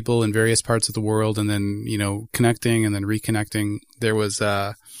meeting people in various parts of the world, and then, connecting and then reconnecting. There was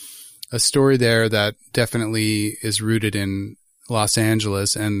a story there that definitely is rooted in Los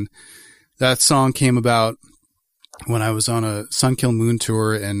Angeles. And that song came about when I was on a Sun Kill Moon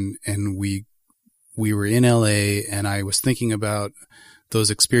tour, and we were in LA, and I was thinking about those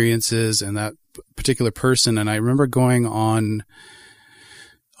experiences and that particular person. And I remember going on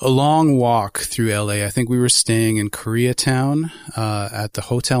a long walk through LA. I think we were staying in Koreatown, at the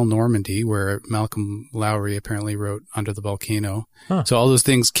Hotel Normandy, where Malcolm Lowry apparently wrote Under the Volcano. Huh. So all those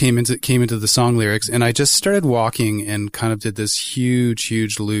things came into the song lyrics, and I just started walking and kind of did this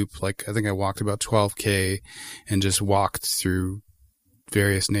huge loop. Like, I think I walked about 12K and just walked through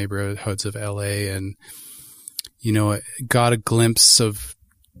various neighborhoods of LA, and, got a glimpse of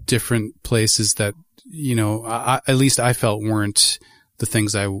different places that, at least I felt weren't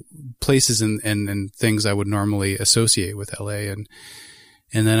the places and things I would normally associate with LA. And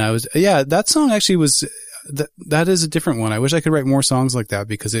then that song actually was, that is a different one. I wish I could write more songs like that,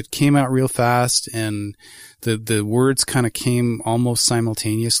 because it came out real fast, and the words kind of came almost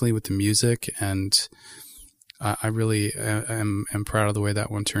simultaneously with the music. And I really am proud of the way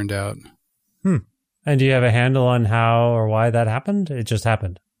that one turned out. And do you have a handle on how or why that happened? It just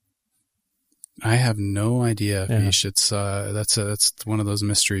happened. I have no idea, Vish. It's, that's one of those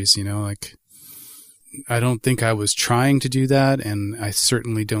mysteries, like, I don't think I was trying to do that. And I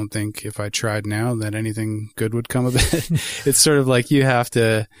certainly don't think if I tried now that anything good would come of it. It's sort of like you have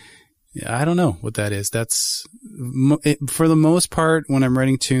to, I don't know what that is. That's for the most part, when I'm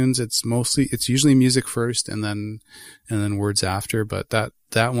writing tunes, it's usually music first and then words after. But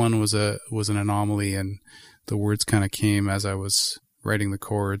that one was an anomaly, and the words kind of came as I was writing the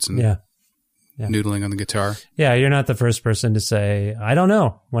chords. And noodling on the guitar. Yeah, you're not the first person to say, I don't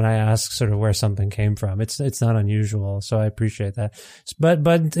know, when I ask sort of where something came from. It's not unusual, so I appreciate that.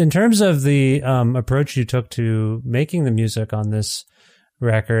 But in terms of the approach you took to making the music on this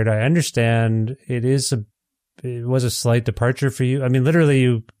record, I understand it was a slight departure for you. I mean,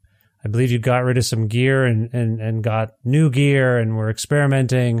 literally, I believe you got rid of some gear and got new gear and were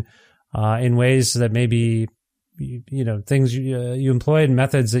experimenting in ways that maybe things you employed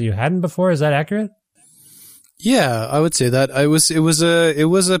methods that you hadn't before. Is that accurate? Yeah, I would say that. It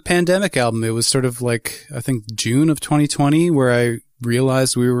was a pandemic album. It was sort of like, I think, June of 2020, where I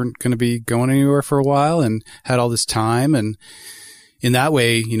realized we weren't going to be going anywhere for a while and had all this time. And in that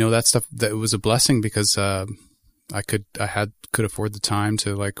way, that stuff, that was a blessing because I could afford the time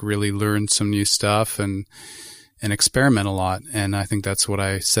to like really learn some new stuff and experiment a lot. And I think that's what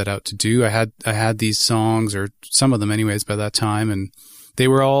I set out to do. I had these songs, or some of them anyways, by that time, and they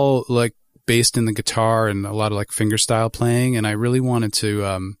were all like based in the guitar and a lot of like fingerstyle playing. And I really wanted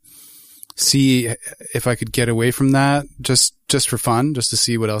to see if I could get away from that just for fun, just to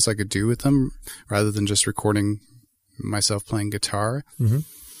see what else I could do with them rather than just recording myself playing guitar. Mm-hmm.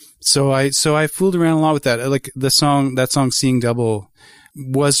 So I fooled around a lot with that. Like that song Seeing Double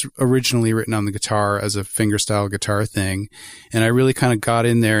was originally written on the guitar as a fingerstyle guitar thing. And I really kind of got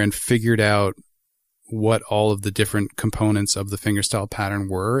in there and figured out what all of the different components of the fingerstyle pattern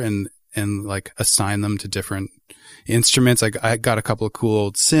were and like assign them to different instruments. I got a couple of cool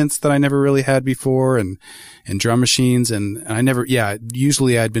old synths that I never really had before and drum machines. And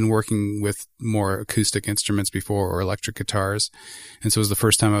usually I'd been working with more acoustic instruments before or electric guitars. And so it was the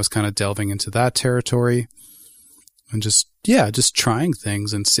first time I was kind of delving into that territory. And just trying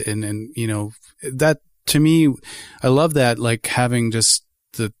things and that to me, I love that, like having just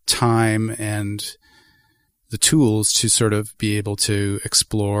the time and the tools to sort of be able to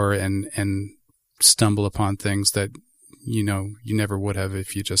explore and stumble upon things that, you never would have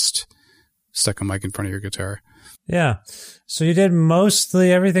if you just stuck a mic in front of your guitar. Yeah. So you did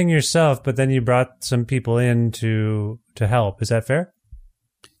mostly everything yourself, but then you brought some people in to help. Is that fair?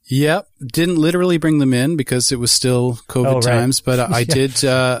 Yep. Didn't literally bring them in because it was still COVID times, but I did,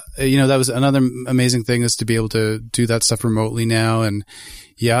 that was another amazing thing, is to be able to do that stuff remotely now. And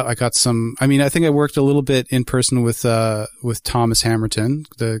yeah, I got I think I worked a little bit in person with Thomas Hammerton,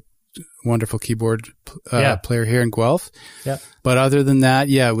 the wonderful keyboard player here in Guelph. Yeah. But other than that,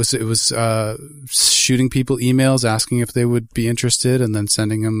 it was shooting people emails, asking if they would be interested, and then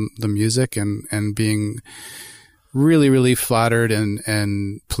sending them the music and being really, really flattered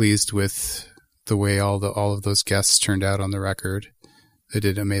and pleased with the way all of those guests turned out on the record. They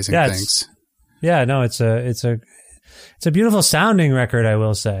did amazing things. It's a beautiful sounding record, I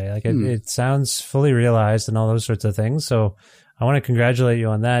will say. Like it sounds fully realized and all those sorts of things. So I want to congratulate you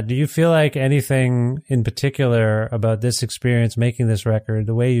on that. Do you feel like anything in particular about this experience making this record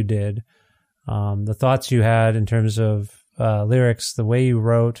the way you did, the thoughts you had in terms of lyrics, the way you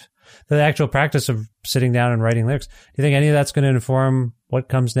wrote, the actual practice of sitting down and writing lyrics, do you think any of that's going to inform what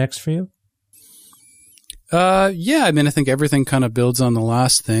comes next for you? I think everything kind of builds on the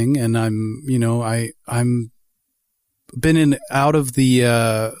last thing, and I'm been in out of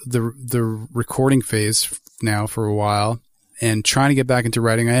the recording phase now for a while, and trying to get back into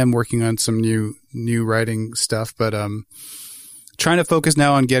writing. I am working on some new writing stuff, but trying to focus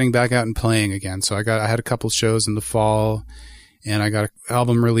now on getting back out and playing again. So I had a couple shows in the fall, and I got an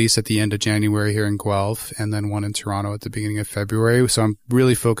album release at the end of January here in Guelph, and then one in Toronto at the beginning of February. So I'm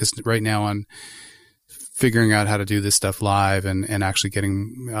really focused right now on figuring out how to do this stuff live and actually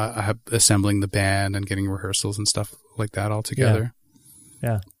getting assembling the band and getting rehearsals and stuff like that all together.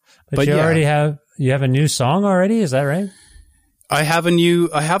 Yeah. But you already have a new song already, is that right? I have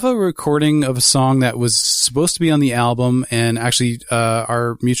a recording of a song that was supposed to be on the album, and actually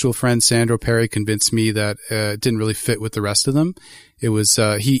our mutual friend Sandro Perry convinced me that it didn't really fit with the rest of them. It was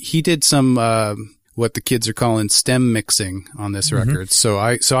he did some what the kids are calling stem mixing on this record. So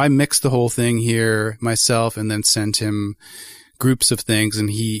I mixed the whole thing here myself and then sent him groups of things, and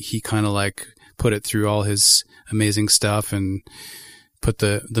he kind of like put it through all his amazing stuff and put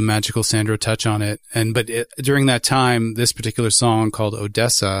the magical Sandro touch on it. But during that time, this particular song called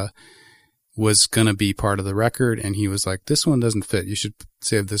Odessa was going to be part of the record. And he was like, this one doesn't fit. You should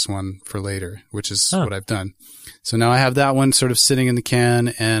save this one for later, which is what I've done. So now I have that one sort of sitting in the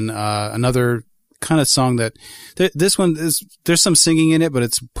can, and another kind of song that this one there's some singing in it, but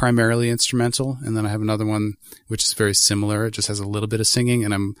it's primarily instrumental. And then I have another one, which is very similar. It just has a little bit of singing.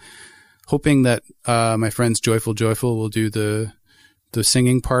 And I'm hoping that my friends Joyful will do the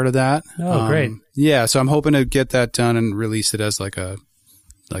singing part of that. Oh, great. Yeah. So I'm hoping to get that done and release it as like a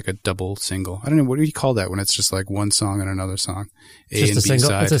like a double single. I don't know, what do you call that when it's just like one song and another song? Just a single.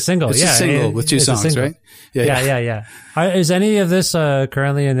 side. It's a single. It's yeah, a single with two songs, right? Yeah. Is any of this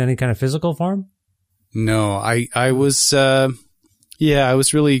currently in any kind of physical form? No, I was I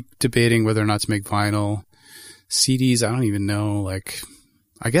was really debating whether or not to make vinyl. CDs, I don't even know. Like,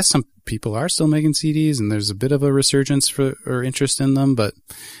 I guess some people are still making CDs, and there's a bit of a resurgence or interest in them. But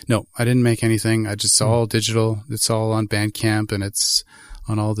no, I didn't make anything. I just all digital. It's all on Bandcamp, and it's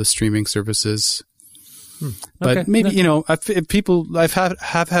on all the streaming services. But maybe I've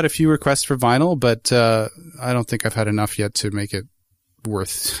had a few requests for vinyl, but I don't think I've had enough yet to make it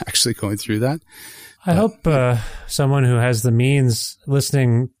worth actually going through that. I hope someone who has the means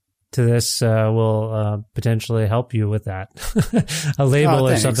listening to this will potentially help you with that. A label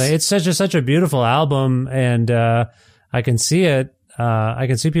or something. It's such a beautiful album, and I can see it. I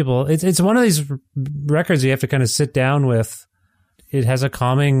can see people. It's one of these records you have to kind of sit down with. It has a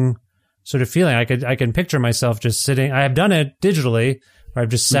calming sort of feeling. I can picture myself just sitting. I have done it digitally, where I've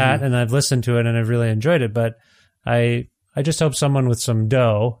just sat and I've listened to it and I've really enjoyed it. But I just hope someone with some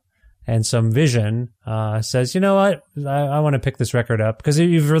dough and some vision says, you know what, I want to pick this record up, because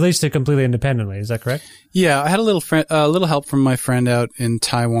you've released it completely independently. Is that correct? Yeah, I had a little help from my friend out in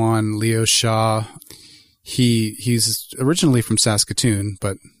Taiwan, Leo Shaw. He's originally from Saskatoon,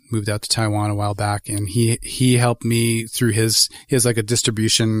 but moved out to Taiwan a while back, and he helped me through he has like a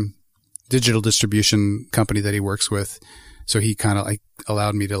digital distribution company that he works with. So he kind of like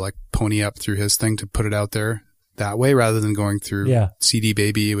allowed me to like pony up through his thing to put it out there that way, rather than going through CD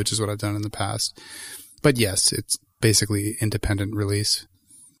Baby, which is what I've done in the past. But yes, it's basically independent release.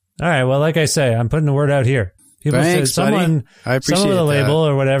 All right. Well, like I say, I'm putting the word out here. Thanks, someone with a label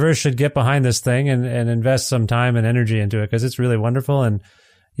or whatever should get behind this thing and invest some time and energy into it, because it's really wonderful. And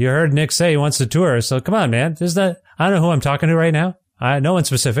you heard Nick say he wants to tour. So come on, man. I don't know who I'm talking to right now. No one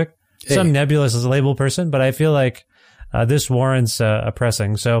specific. Hey. Some nebulous as a label person, but I feel like this warrants a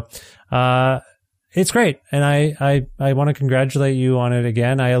pressing. So it's great. And I want to congratulate you on it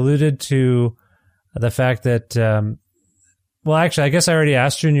again. I alluded to the fact that, well, actually, I guess I already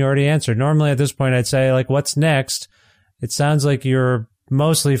asked you and you already answered. Normally at this point, I'd say, like, what's next? It sounds like you're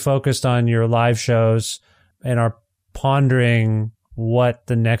mostly focused on your live shows and are pondering what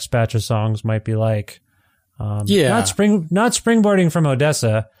the next batch of songs might be like. Not springboarding from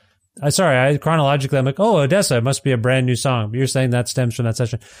Odessa. Chronologically, I'm like, oh, Odessa, it must be a brand new song. But you're saying that stems from that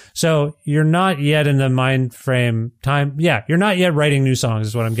session. So you're not yet in the mind frame time. Yeah, you're not yet writing new songs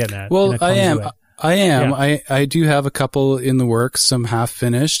is what I'm getting at. Well, I am. Yeah. I do have a couple in the works, some half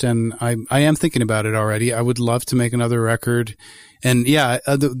finished, and I am thinking about it already. I would love to make another record. And yeah,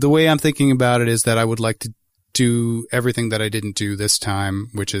 the way I'm thinking about it is that I would like to do everything that I didn't do this time,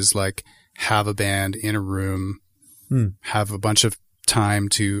 which is like have a band in a room, have a bunch of time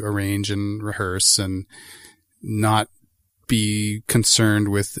to arrange and rehearse, and not be concerned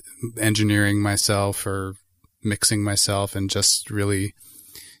with engineering myself or mixing myself, and just really,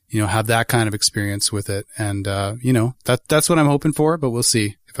 have that kind of experience with it. And, that's what I'm hoping for, but we'll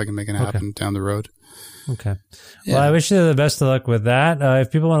see if I can make it happen down the road. Okay. Yeah. Well, I wish you the best of luck with that.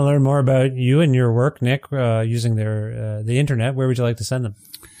 If people want to learn more about you and your work, Nick, using the internet, where would you like to send them?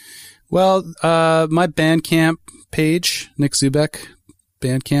 Well, my Bandcamp page, Nick Zubeck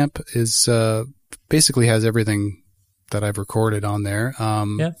Bandcamp, is basically has everything that I've recorded on there.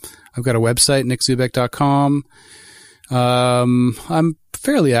 I've got a website, nickzubeck.com. I'm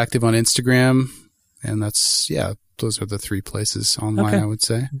fairly active on Instagram, and those are the three places online, I would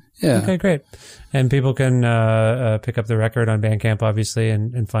say. Yeah. Okay, great. And people can pick up the record on Bandcamp, obviously,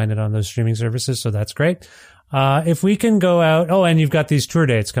 and find it on those streaming services, so that's great. If we can go out, and you've got these tour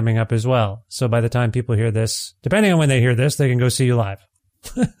dates coming up as well. So by the time people hear this, depending on when they hear this, they can go see you live.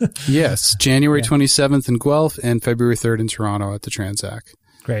 Yes, January 27th in Guelph and February 3rd in Toronto at the Transac.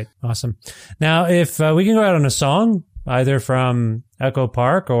 Great. Awesome. Now, if we can go out on a song, either from Echo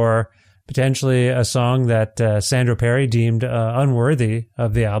Park or potentially a song that Sandro Perry deemed unworthy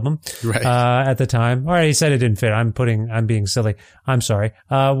of the album at the time. All right, he said it didn't fit. I'm being silly. I'm sorry.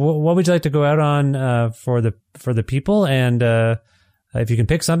 What would you like to go out on for the people? And if you can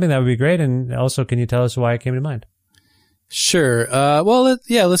pick something, that would be great. And also, can you tell us why it came to mind? Sure.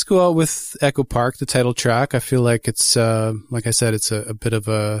 Let's go out with Echo Park, the title track. I feel like it's like I said, it's a bit of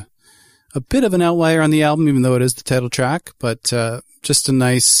an outlier on the album, even though it is the title track. But just a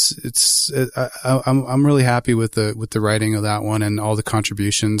nice. I'm really happy with the writing of that one and all the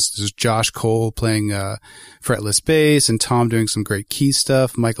contributions. There's Josh Cole playing fretless bass, and Tom doing some great key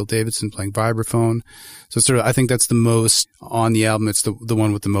stuff. Michael Davidson playing vibraphone. So I think that's the most on the album. It's the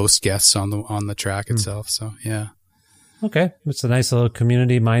one with the most guests on the track itself. So yeah. Okay. It's a nice little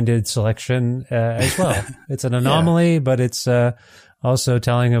community-minded selection as well. It's an anomaly, but it's also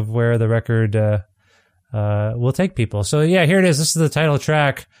telling of where the record will take people. So yeah, here it is. This is the title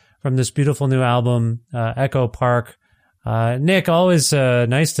track from this beautiful new album, Echo Park. Nick, always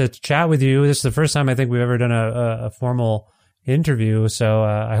nice to chat with you. This is the first time I think we've ever done a formal interview. So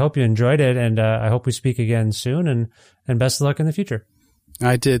I hope you enjoyed it, and I hope we speak again soon, and best of luck in the future.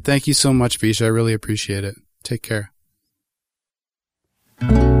 I did. Thank you so much, Bish. I really appreciate it. Take care.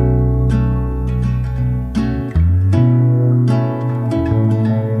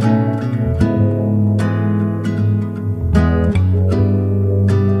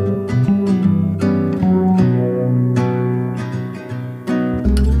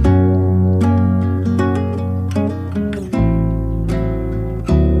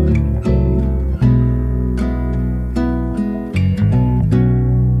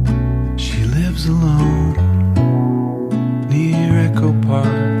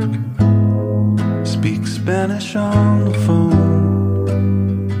 On the phone,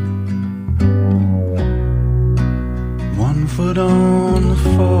 1 foot on the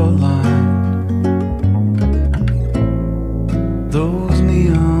fall line, those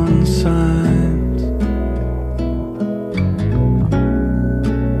neon signs,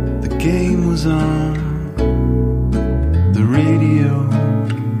 the game was on the radio,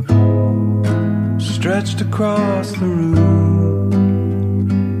 stretched across the room.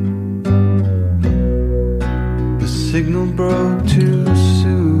 Signal broke too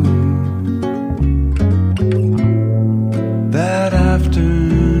soon that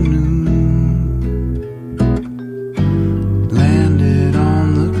afternoon. Landed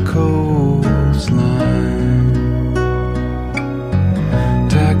on the coastline.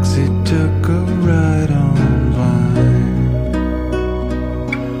 Taxi took a ride on Vine.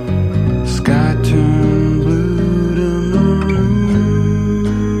 Sky turned blue to maroon.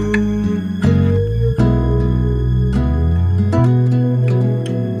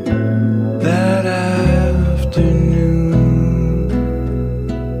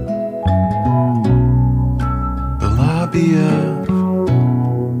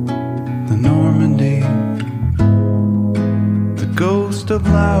 Of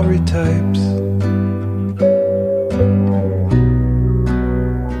Lowry types,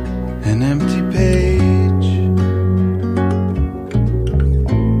 an empty page,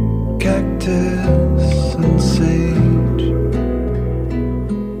 cactus and sage,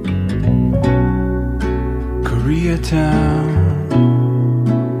 Koreatown,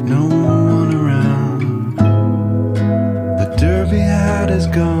 no one around, the derby hat is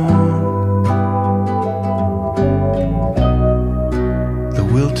gone.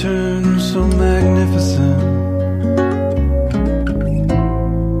 Turn so magnificent.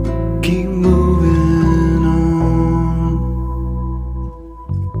 Keep moving on.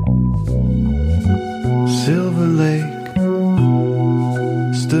 Silver Lake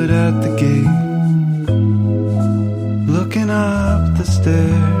stood at the gate, looking up the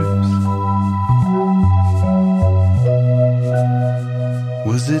stairs.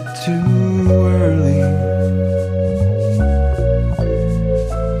 Was it too early?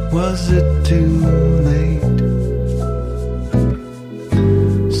 Was it too late?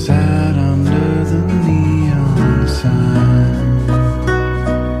 Sat under the neon sign.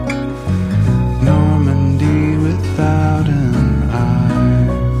 Normandy without an eye.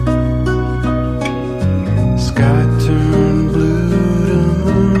 Sky turned blue to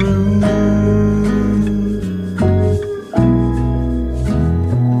maroon.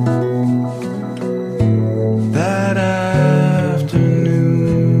 That afternoon.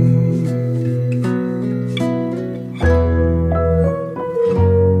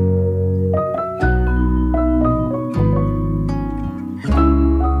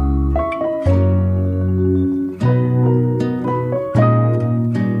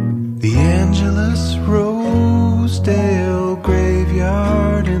 Rosedale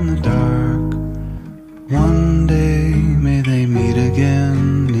graveyard in the dark. One day may they meet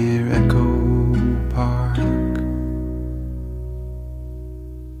again near Echo Park.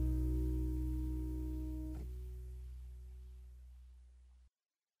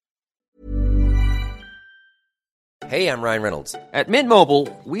 Hey, I'm Ryan Reynolds. At Mint Mobile,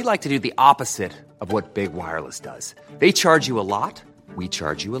 we like to do the opposite of what Big Wireless does. They charge you a lot. We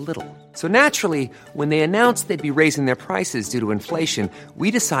charge you a little. So naturally, when they announced they'd be raising their prices due to inflation,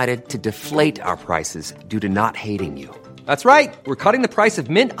 we decided to deflate our prices due to not hating you. That's right. We're cutting the price of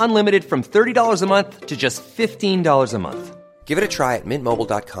Mint Unlimited from $30 a month to just $15 a month. Give it a try at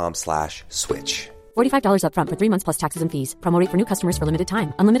mintmobile.com/switch. $45 up front for 3 months plus taxes and fees. Promo rate for new customers for limited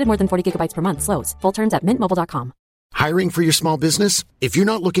time. Unlimited more than 40 gigabytes per month slows. Full terms at mintmobile.com. Hiring for your small business? If you're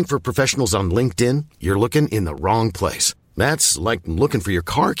not looking for professionals on LinkedIn, you're looking in the wrong place. That's like looking for your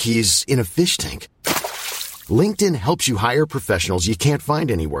car keys in a fish tank. LinkedIn helps you hire professionals you can't find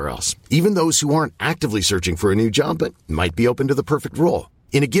anywhere else, even those who aren't actively searching for a new job but might be open to the perfect role.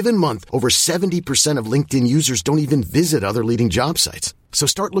 In a given month, over 70% of LinkedIn users don't even visit other leading job sites. So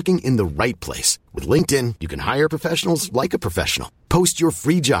start looking in the right place. With LinkedIn, you can hire professionals like a professional. Post your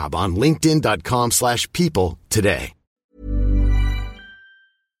free job on linkedin.com/people today.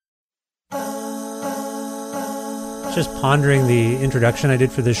 Just pondering the introduction I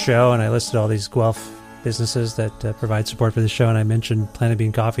did for this show, and I listed all these Guelph businesses that provide support for the show, and I mentioned Planet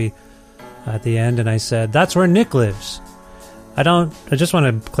Bean Coffee at the end, and I said, that's where Nick lives. I just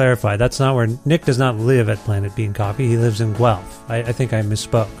want to clarify, that's not where Nick does not live at Planet Bean Coffee. He lives in Guelph. I think I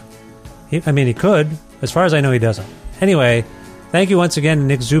misspoke. He could. As far as I know, he doesn't. Anyway, thank you once again to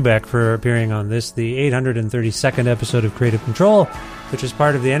Nick Zubeck for appearing on this, the 832nd episode of Creative Control, which is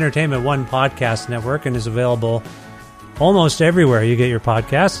part of the Entertainment One podcast network and is available almost everywhere you get your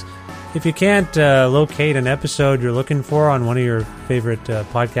podcasts. If you can't locate an episode you're looking for on one of your favorite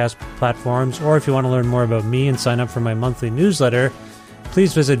podcast platforms, or if you want to learn more about me and sign up for my monthly newsletter,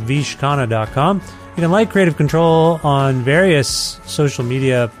 please visit vishkhanna.com. You can like Creative Control on various social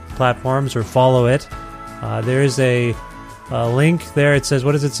media platforms or follow it. There is a link there. It says,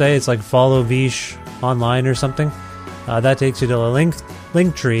 what does it say? It's like follow Vish online or something. That takes you to a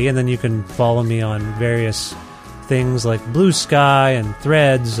link tree, and then you can follow me on various things like Blue Sky and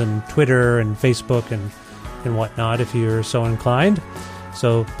Threads and Twitter and Facebook and whatnot if you're so inclined.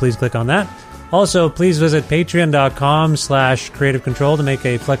 So please click on that. Also, please visit patreon.com/Creative Control to make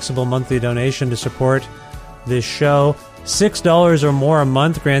a flexible monthly donation to support this show. $6 or more a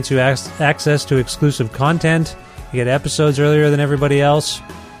month grants you access to exclusive content. You get episodes earlier than everybody else.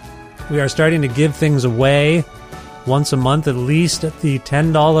 We are starting to give things away once a month, at least at the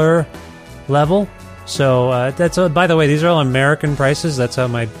 $10 level. So that's by the way, these are all American prices. That's how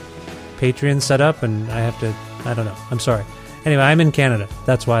my Patreon's set up, and I don't know. I'm sorry. Anyway, I'm in Canada.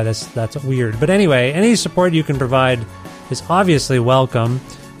 That's why that's weird. But anyway, any support you can provide is obviously welcome.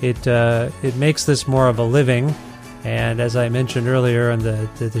 It makes this more of a living, and as I mentioned earlier on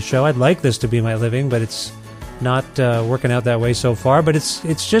the show, I'd like this to be my living, but it's not working out that way so far. But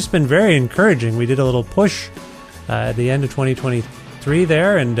it's just been very encouraging. We did a little push at the end of 2023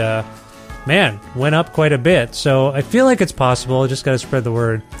 there, and man, went up quite a bit. So I feel like it's possible. I just got to spread the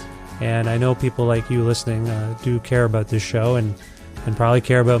word. And I know people like you listening do care about this show and probably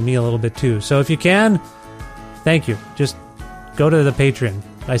care about me a little bit too. So if you can, thank you. Just go to the Patreon.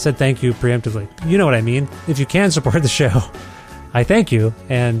 I said thank you preemptively. You know what I mean. If you can support the show, I thank you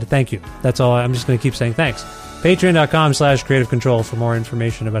and thank you. That's all. I'm just going to keep saying thanks. Patreon.com/Creative Control for more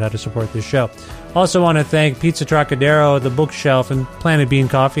information about how to support this show. Also want to thank Pizza Trocadero, The Bookshelf, and Planet Bean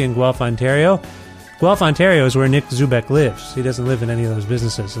Coffee in Guelph, Ontario. Guelph, Ontario is where Nick Zubeck lives. He doesn't live in any of those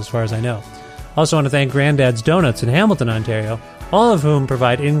businesses, as far as I know. Also want to thank Granddad's Donuts in Hamilton, Ontario, all of whom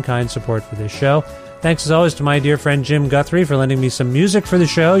provide in-kind support for this show. Thanks as always to my dear friend Jim Guthrie for lending me some music for the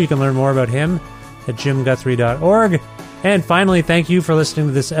show. You can learn more about him at jimguthrie.org. And finally, thank you for listening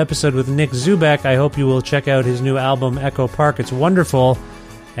to this episode with Nick Zubeck. I hope you will check out his new album, Echo Park. It's wonderful.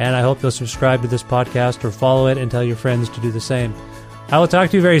 And I hope you'll subscribe to this podcast or follow it and tell your friends to do the same. I will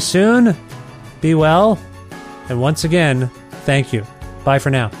talk to you very soon. Be well. And once again, thank you. Bye for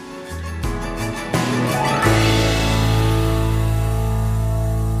now.